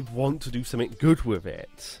I want to do something good with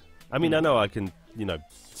it. I mean, I know I can,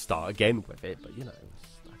 start again with it, but, I don't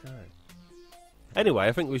know. Anyway,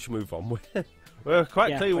 I think we should move on. We're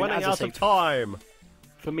quite clearly running out of time.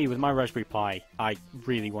 For me, with my Raspberry Pi, I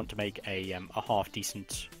really want to make a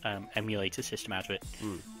half-decent emulator system out of it.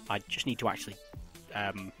 I just need to actually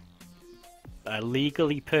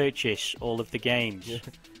legally purchase all of the games.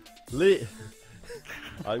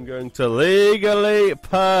 I'm going to legally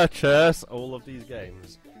purchase all of these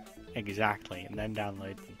games. Exactly, and then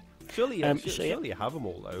download them. Surely you have them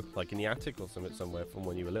all, though, like in the attic or something somewhere from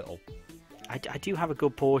when you were little. I do have a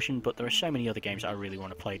good portion, but there are so many other games that I really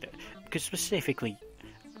want to play. Because specifically,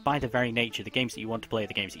 by the very nature, the games that you want to play are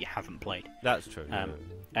the games that you haven't played. That's true.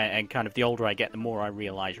 And kind of the older I get, the more I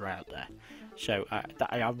realise are out there. So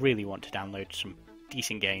I really want to download some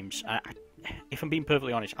decent games. If I'm being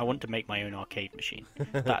perfectly honest, I want to make my own arcade machine.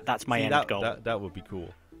 That's my end goal. That would be cool.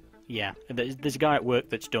 Yeah, there's a guy at work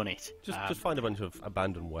that's done it. Just find a bunch of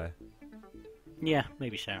abandonware. Yeah,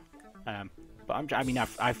 maybe so. But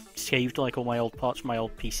I've saved like all my old parts from my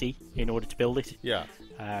old PC in order to build it. Yeah.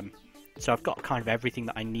 So I've got kind of everything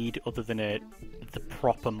that I need other than the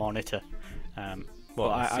proper monitor. I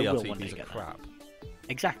will one day get crap. that.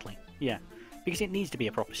 Exactly. Yeah, because it needs to be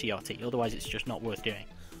a proper CRT. Otherwise, it's just not worth doing.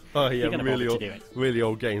 Oh yeah, really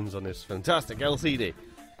old games on this fantastic LCD.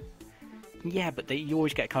 Yeah, but you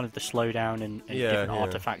always get kind of the slowdown and different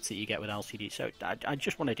artifacts that you get with LCD. So I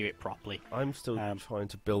just want to do it properly. I'm still trying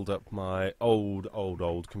to build up my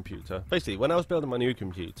old computer. Basically, when I was building my new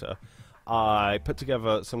computer, I put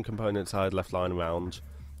together some components I had left lying around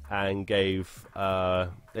and gave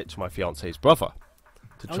it to my fiance's brother.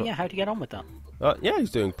 How'd you get on with that? Yeah, he's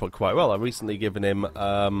doing quite well. I've recently given him,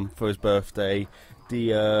 for his birthday,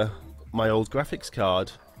 my old graphics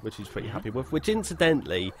card, which he's pretty happy with, which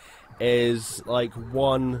incidentally is like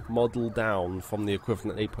one model down from the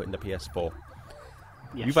equivalent they put in the PS4.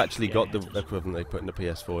 Yes, You've actually got the equivalent they put in the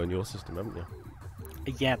PS4 in your system, haven't you?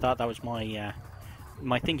 Yeah, that was my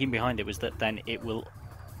thinking behind it was that then it will.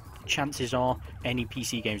 Chances are, any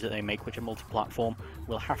PC games that they make which are multi-platform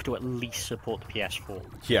will have to at least support the PS4.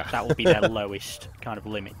 Yeah. That will be their lowest kind of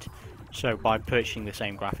limit. So by purchasing the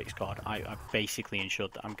same graphics card, I basically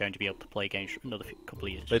ensured that I'm going to be able to play games for another couple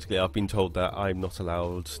of years. Basically, I've been told that I'm not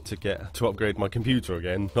allowed to upgrade my computer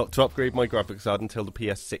again, not to upgrade my graphics card until the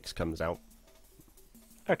PS6 comes out.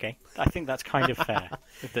 Okay, I think that's kind of fair,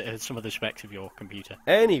 with some of the specs of your computer.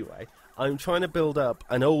 Anyway, I'm trying to build up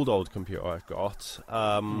an old computer I've got,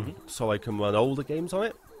 so I can run older games on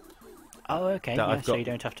it. Oh, okay, so you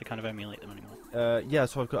don't have to kind of emulate them anymore.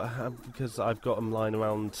 So I've got because I've got them lying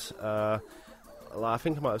around I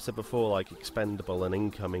think I might have said before, like expendable and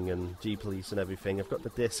incoming and G-Police and everything. I've got the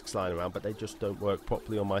discs lying around, but they just don't work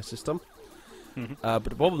properly on my system. But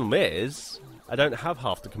the problem is, I don't have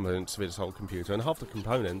half the components of this whole computer, and half the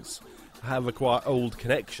components require old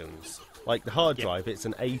connections. Like the hard drive, it's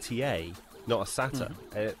an ATA, not a SATA.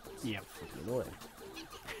 It's fucking annoying.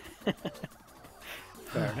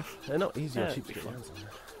 Fair enough. They're not easy or cheap to get hands on.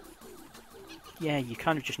 Yeah, you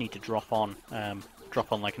kind of just need to drop on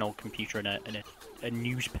like an old computer in a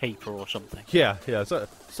newspaper or something. Yeah. So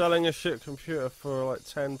selling a shit computer for like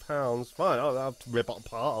 £10, fine. I'll have to rip it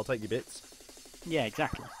apart. I'll take your bits. Yeah,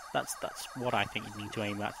 exactly. That's what I think you need to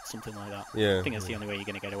aim at, something like that. Yeah. I think that's the only way you're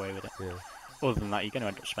going to get away with it. Yeah. Other than that, you're going to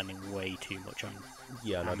end up spending way too much on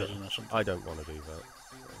Amazon or something. I don't want to do that.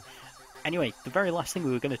 Anyway, the very last thing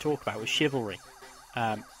we were going to talk about was Chivalry.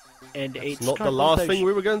 And it's not the last thing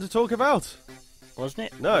we were going to talk about.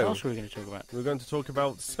 Wasn't it? No. What else were we going to talk about? We were going to talk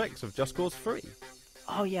about specs of Just Cause 3.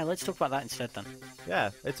 Oh yeah, let's talk about that instead then. Yeah,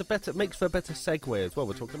 it makes for a better segue as well.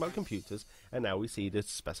 We're talking about computers, and now we see the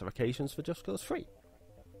specifications for Just Cause 3.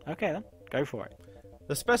 Okay then, go for it.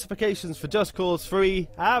 The specifications for Just Cause 3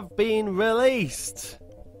 have been released.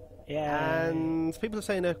 Yeah. And people are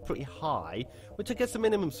saying they're pretty high, which I guess the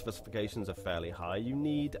minimum specifications are fairly high. You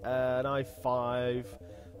need an i5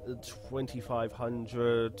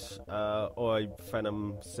 2500 or a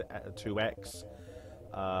Phenom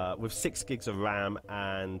 2X with 6 gigs of RAM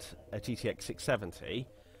and a GTX 670.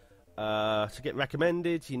 To get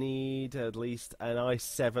recommended, you need at least an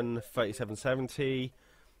i7 3770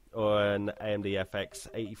 or an AMD FX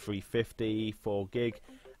 8350 4 gig,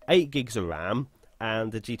 8 gigs of RAM,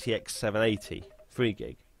 and the GTX 780 3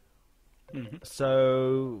 gig.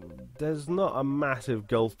 So there's not a massive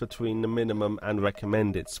gulf between the minimum and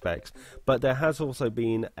recommended specs, but there has also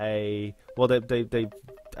been they've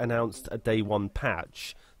announced a day one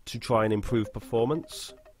patch to try and improve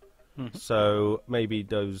performance. So maybe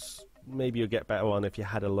you'll get better on if you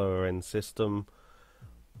had a lower end system.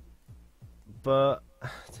 But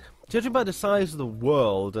judging by the size of the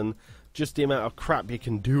world and just the amount of crap you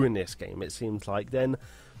can do in this game, it seems like, then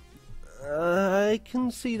I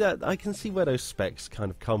can see where those specs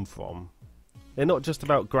kind of come from. They're not just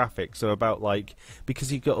about graphics, they're about, like,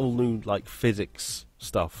 because you've got all new, like, physics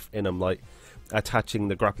stuff in them, like attaching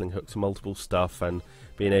the grappling hook to multiple stuff and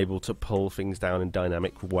being able to pull things down in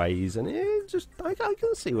dynamic ways, and I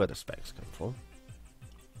can see where the specs come from.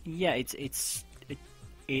 Yeah,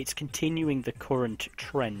 it's continuing the current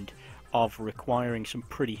trend of requiring some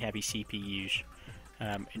pretty heavy CPUs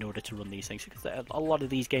in order to run these things, because a lot of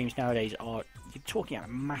these games nowadays you're talking about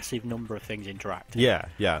a massive number of things interacting. Yeah.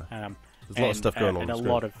 There's a lot of stuff going on. And a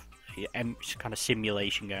lot of kind of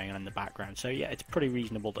simulation going on in the background. So yeah, it's pretty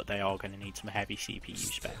reasonable that they are going to need some heavy CPU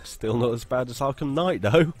specs. Still not as bad as Arkham Knight,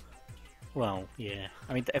 though. Well, yeah.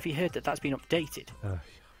 I mean, have you heard that that's been updated? God.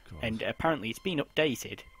 And apparently it's been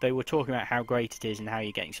updated. They were talking about how great it is and how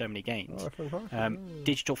you're getting so many gains.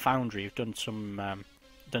 Digital Foundry have done some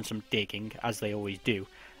digging, as they always do,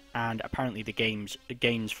 and apparently the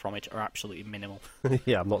gains from it are absolutely minimal.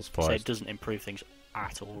 Yeah, I'm not surprised. So it doesn't improve things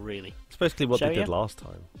at all, really. It's basically what they did last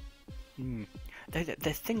time. The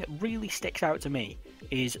thing that really sticks out to me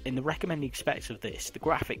is in the recommended specs of this, the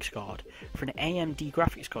graphics card. For an AMD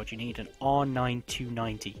graphics card, you need an R9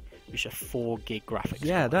 290, which is a 4 gig graphics card.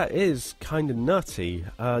 Yeah, that is kind of nutty.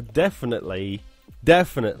 Definitely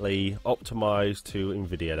optimized to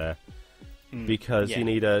NVIDIA there. Because you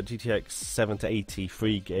need a GTX 780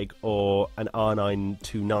 3 gig or an R9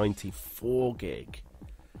 290 4 gig.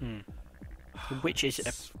 Which is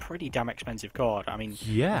a pretty damn expensive card. I mean,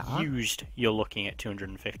 used, you're looking at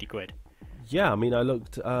 250 quid. Yeah, I mean, I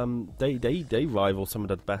looked, they rival some of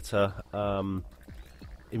the better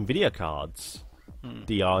NVIDIA cards.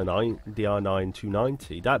 The R9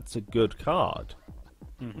 290, that's a good card.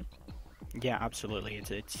 Yeah, absolutely.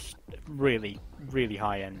 It's really, really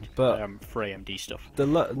high-end for AMD stuff. The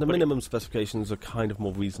minimum specifications are kind of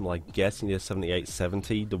more reasonable, I guess. You need a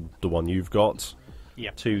 7870, the one you've got.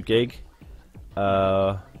 Yeah. 2 gig.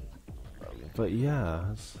 But yeah.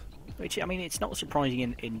 Which, I mean, it's not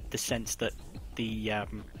surprising in the sense that the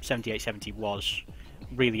 7870 was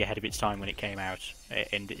really ahead of its time when it came out,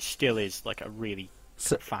 and it still is like a really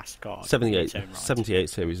fast card. 78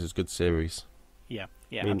 series is a good series. Yeah,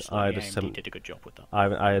 I mean, absolutely. AMD did a good job with that.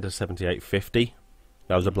 I had a 7850.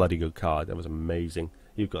 That was a bloody good card. That was amazing.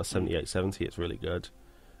 You've got a 7870. It's really good.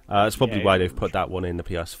 It's probably why they've put that one in the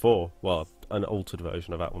PS4. Well, an altered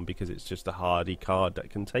version of that one, because it's just a hardy card that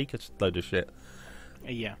can take a load of shit.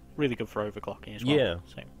 Yeah, really good for overclocking as well. Yeah.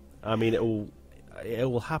 So. I mean, it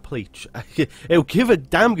will happily... it'll give a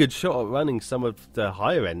damn good shot at running some of the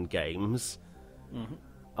higher end games.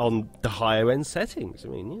 on the higher end settings. I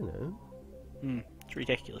mean, you know. It's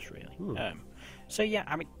ridiculous, really. So yeah,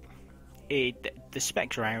 I mean, the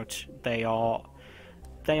specs are out. They are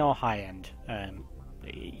high end.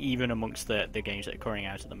 Even amongst the games that are coming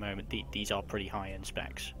out at the moment, these are pretty high end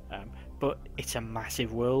specs. But it's a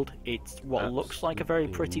massive world. It's what looks like a very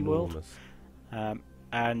pretty world.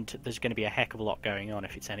 And there's going to be a heck of a lot going on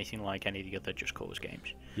if it's anything like any of the other Just Cause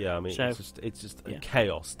games. Yeah, I mean, it's just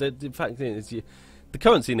chaos. The fact is, the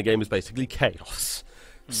currency in the game is basically chaos.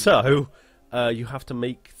 So you have to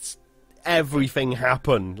make everything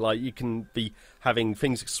happen. Like, you can be having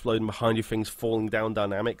things exploding behind you, things falling down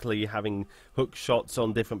dynamically, having hook shots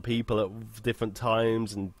on different people at different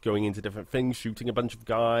times, and going into different things, shooting a bunch of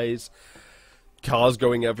guys, cars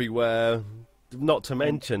going everywhere. Not to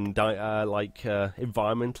mention,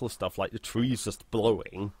 environmental stuff, like the trees just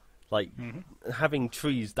blowing. Like, having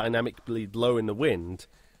trees dynamically blow in the wind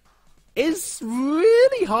is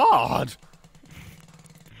really hard.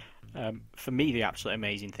 For me, the absolute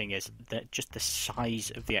amazing thing is that just the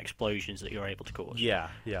size of the explosions that you're able to cause. Yeah.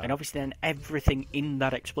 And obviously then everything in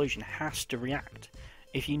that explosion has to react.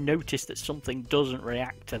 If you notice that something doesn't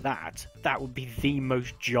react to that, that would be the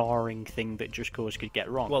most jarring thing that Just Cause could get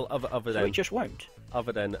wrong. Well, other than it just won't.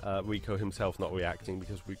 Other than Rico himself not reacting,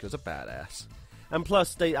 because Rico's a badass. And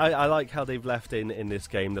plus, I like how they've left in this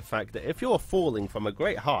game the fact that if you're falling from a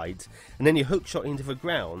great height, and then you hookshot into the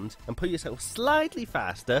ground, and put yourself slightly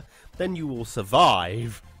faster, then you will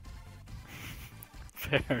survive.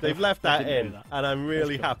 They've left that in, and I'm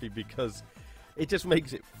really happy because it just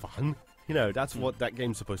makes it fun. You know, that's what that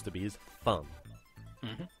game's supposed to be, is fun.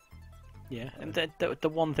 Yeah, and the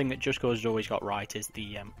one thing that Just Cause has always got right is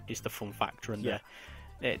the fun factor, and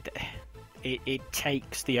it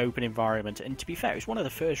takes the open environment. And to be fair, it's one of the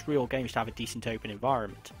first real games to have a decent open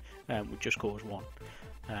environment, with Just Cause 1.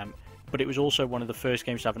 But it was also one of the first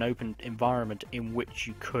games to have an open environment in which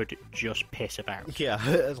you could just piss about. Yeah,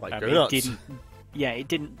 it's like go nuts. It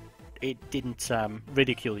didn't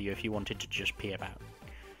ridicule you if you wanted to just pee about.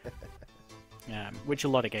 Which a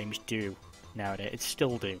lot of games do nowadays. It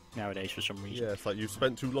still do nowadays for some reason. Yeah, it's like, you've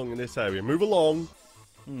spent too long in this area. Move along.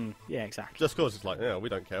 Yeah, exactly. Just Cause it's like, yeah, we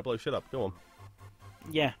don't care. Blow shit up. Go on.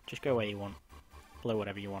 Yeah, just go where you want. Blow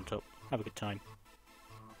whatever you want up. Have a good time.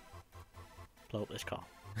 Blow up this car.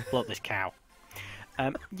 Blow up this cow.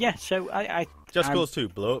 Yeah, so I Just Cause 2,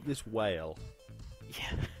 blow up this whale.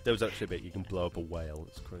 Yeah. There was actually a bit you can blow up a whale.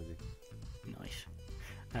 It's crazy. Nice.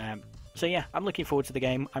 So yeah, I'm looking forward to the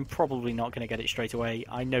game. I'm probably not going to get it straight away.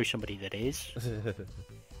 I know somebody that is.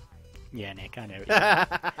 Yeah, Nick, I know.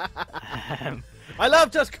 I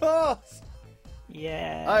love Just Cause!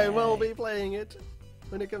 Yeah. I will be playing it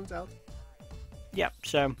when it comes out. Yep,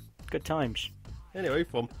 so, good times. Anyway,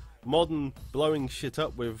 from modern blowing shit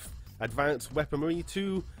up with advanced weaponry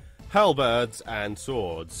to halberds and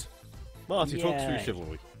swords. Marty, talk through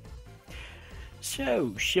Chivalry.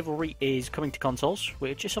 So, Chivalry is coming to consoles,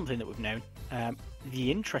 which is something that we've known.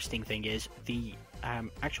 The interesting thing is the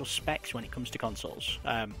actual specs when it comes to consoles.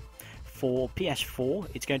 For PS4,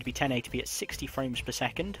 it's going to be 1080p at 60 frames per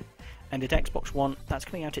second, and at Xbox One, that's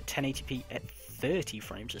coming out at 1080p at 30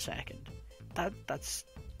 frames a second. That's...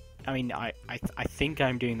 I mean, I think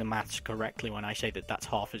I'm doing the maths correctly when I say that that's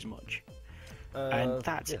half as much. And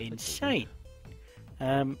that's insane.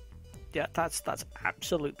 Yeah, that's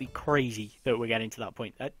absolutely crazy that we're getting to that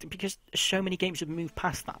point. Because so many games have moved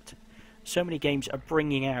past that. So many games are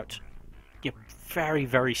bringing out very,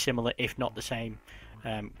 very similar, if not the same,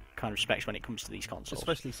 kind of specs when it comes to these consoles.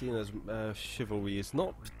 Especially seeing as Chivalry is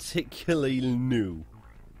not particularly new.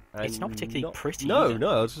 It's not particularly pretty. No, either. no,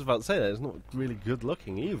 I was just about to say that. It's not really good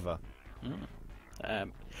looking either.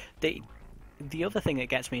 The other thing that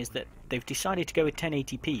gets me is that they've decided to go with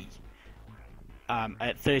 1080p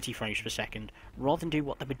at 30 frames per second, rather than do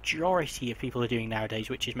what the majority of people are doing nowadays,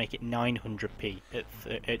 which is make it 900p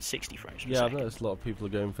at 60 frames per second. Yeah, I've noticed a lot of people are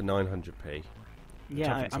going for 900p.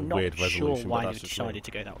 Yeah, I'm not sure why they've decided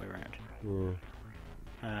to go that way around.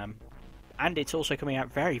 Yeah. And it's also coming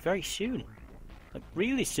out very, very soon. Like,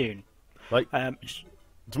 really soon. Like,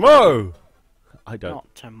 tomorrow! I don't.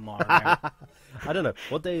 Not tomorrow. I don't know.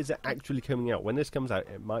 What day is it actually coming out? When this comes out,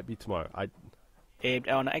 it might be tomorrow. On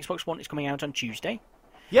Xbox One, it's coming out on Tuesday.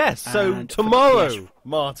 Yes, so tomorrow,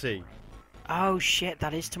 Marty. Oh shit,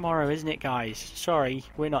 that is tomorrow, isn't it, guys? Sorry,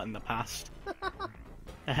 we're not in the past. We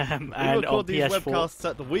and record these PS4... webcasts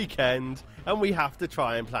at the weekend, and we have to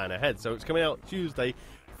try and plan ahead. So it's coming out Tuesday.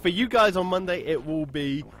 For you guys on Monday, it will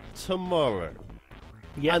be tomorrow.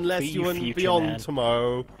 Yep, unless you want beyond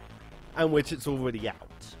tomorrow, and which it's already out.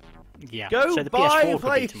 Yeah. Go so the buy PS4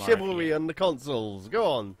 play could be tomorrow, Chivalry on the consoles. Go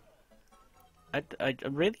on.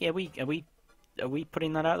 Really, are we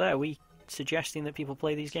putting that out there? Are we suggesting that people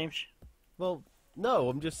play these games? Well, no,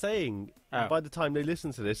 I'm just saying. Oh. By the time they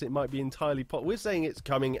listen to this, it might be entirely. We're saying it's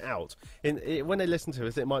coming out. When they listen to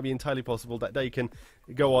us, it might be entirely possible that they can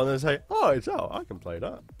go on and say, "Oh, it's out. I can play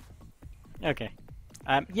that." Okay.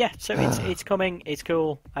 Yeah. So it's coming. It's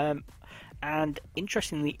cool. And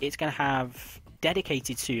interestingly, it's going to have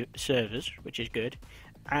dedicated servers, which is good,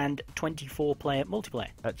 and 24-player multiplayer.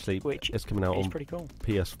 Actually, which it's coming out is on pretty cool.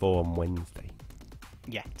 PS4 on Wednesday.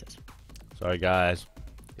 Yeah, it is. Sorry, guys.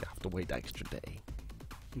 You have to wait the extra day.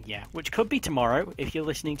 Yeah, which could be tomorrow if you're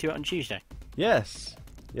listening to it on Tuesday. Yes.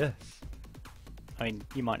 Yes. I mean,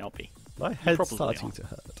 you might not be. My head's probably starting are. to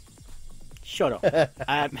hurt. Shut up.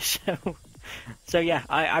 So yeah,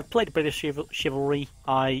 I've played a bit of Chivalry.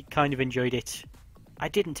 I kind of enjoyed it. I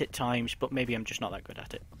didn't at times, but maybe I'm just not that good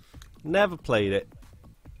at it. Never played it.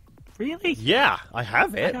 Really? Yeah, I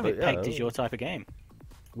have it. I have it pegged as your type of game.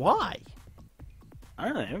 Why? I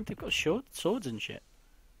don't know. They've got swords and shit.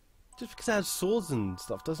 Just because it has swords and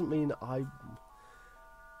stuff doesn't mean I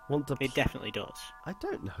want to... It definitely does. I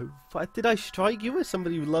don't know. Did I strike you as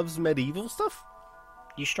somebody who loves medieval stuff?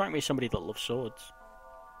 You strike me as somebody that loves swords.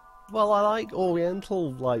 Well, I like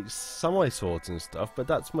oriental, samurai swords and stuff, but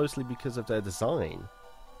that's mostly because of their design.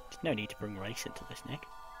 There's no need to bring race into this, Nick.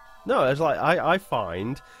 No, it's like, I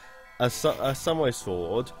find a samurai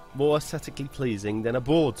sword more aesthetically pleasing than a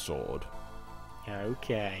broadsword.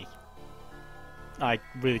 Okay. I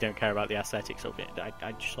really don't care about the aesthetics of it.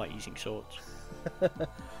 I just like using swords.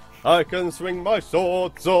 I can swing my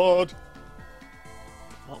sword.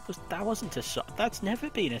 That wasn't a song. That's never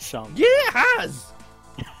been a song. Yeah, it has!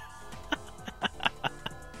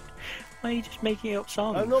 Why are you just making up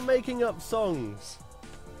songs? I'm not making up songs.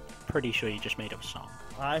 Pretty sure you just made up a song.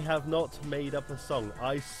 I have not made up a song.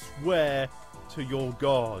 I swear to your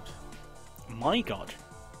god. My god?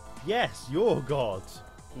 Yes, your god.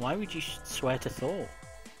 Why would you swear to Thor?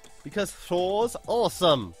 Because Thor's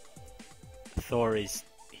awesome. Thor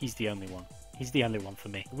he's the only one. He's the only one for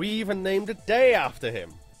me. We even named a day after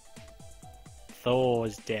him.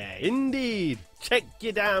 Thor's Day. Indeed. Check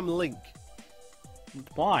your damn link.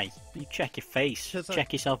 Why? You check your face.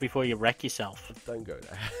 Check yourself before you wreck yourself. Don't go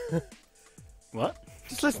there. What?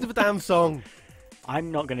 Just listen to the damn song. I'm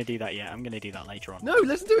not going to do that yet. I'm going to do that later on. No,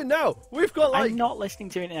 listen to it now. We've got I'm not listening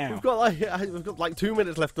to it now. We've got 2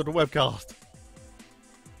 minutes left of the webcast.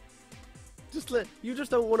 You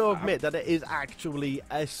just don't want to admit that it is actually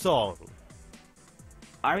a song.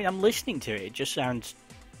 I mean, I'm listening to it. It just sounds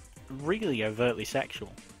really overtly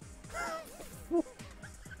sexual.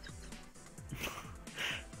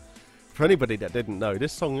 For anybody that didn't know,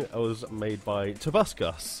 this song was made by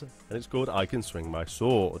Tobuscus, and it's called I Can Swing My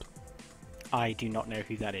Sword. I do not know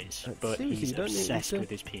who that is, but he's obsessed with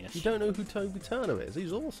his penis. You don't know who Toby Turner is?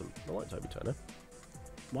 He's awesome. I like Toby Turner.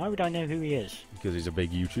 Why would I know who he is? Because he's a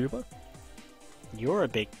big YouTuber. You're a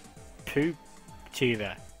big poo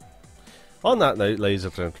tuber. On that note, ladies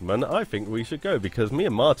and gentlemen, I think we should go, because me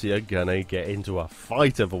and Marty are gonna get into a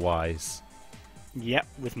fight otherwise. Yep,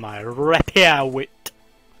 with my rapier wit.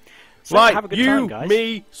 So right, have a good you, time, guys.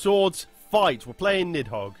 me, swords, fight. We're playing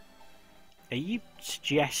Nidhogg. Are you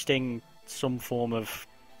suggesting some form of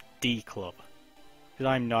D club? Because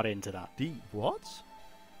I'm not into that. D what?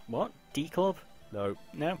 What? D club? No.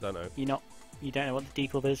 No? Don't know. You don't know what the D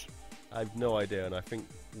club is? I have no idea, and I think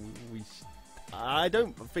I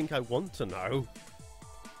don't think I want to know.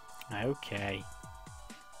 Okay.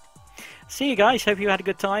 See you guys. Hope you had a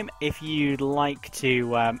good time. If you'd like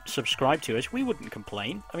to subscribe to us, we wouldn't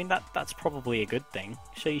complain. I mean, that's probably a good thing.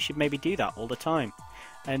 So you should maybe do that all the time,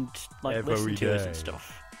 and listen to us and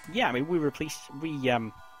stuff. Yeah, I mean, we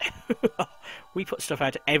we put stuff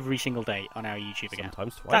out every single day on our YouTube again.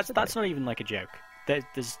 Sometimes twice. That's not even like a joke.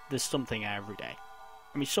 There's something every day.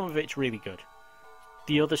 I mean, some of it's really good.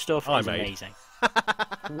 The other stuff is amazing.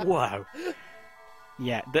 Wow.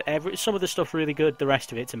 Yeah, some of the stuff really good. The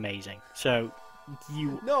rest of it's amazing. So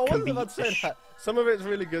you no, I can wasn't be about to say that. Some of it's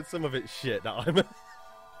really good. Some of it's shit.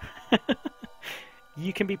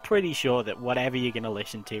 You can be pretty sure that whatever you're going to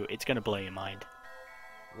listen to, it's going to blow your mind.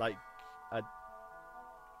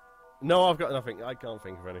 No, I've got nothing. I can't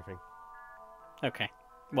think of anything. Okay.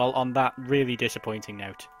 Well, on that really disappointing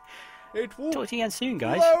note, it will talk to you again soon,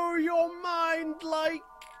 guys. Blow your mind like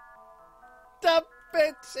the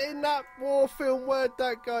bits in that war film where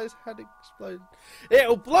that guy's head exploded.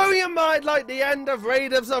 It'll blow your mind like the end of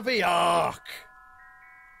Raiders of the Ark.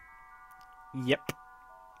 Yep.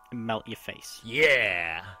 Melt your face.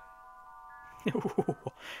 Yeah.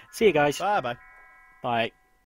 See you guys. Bye bye. Bye.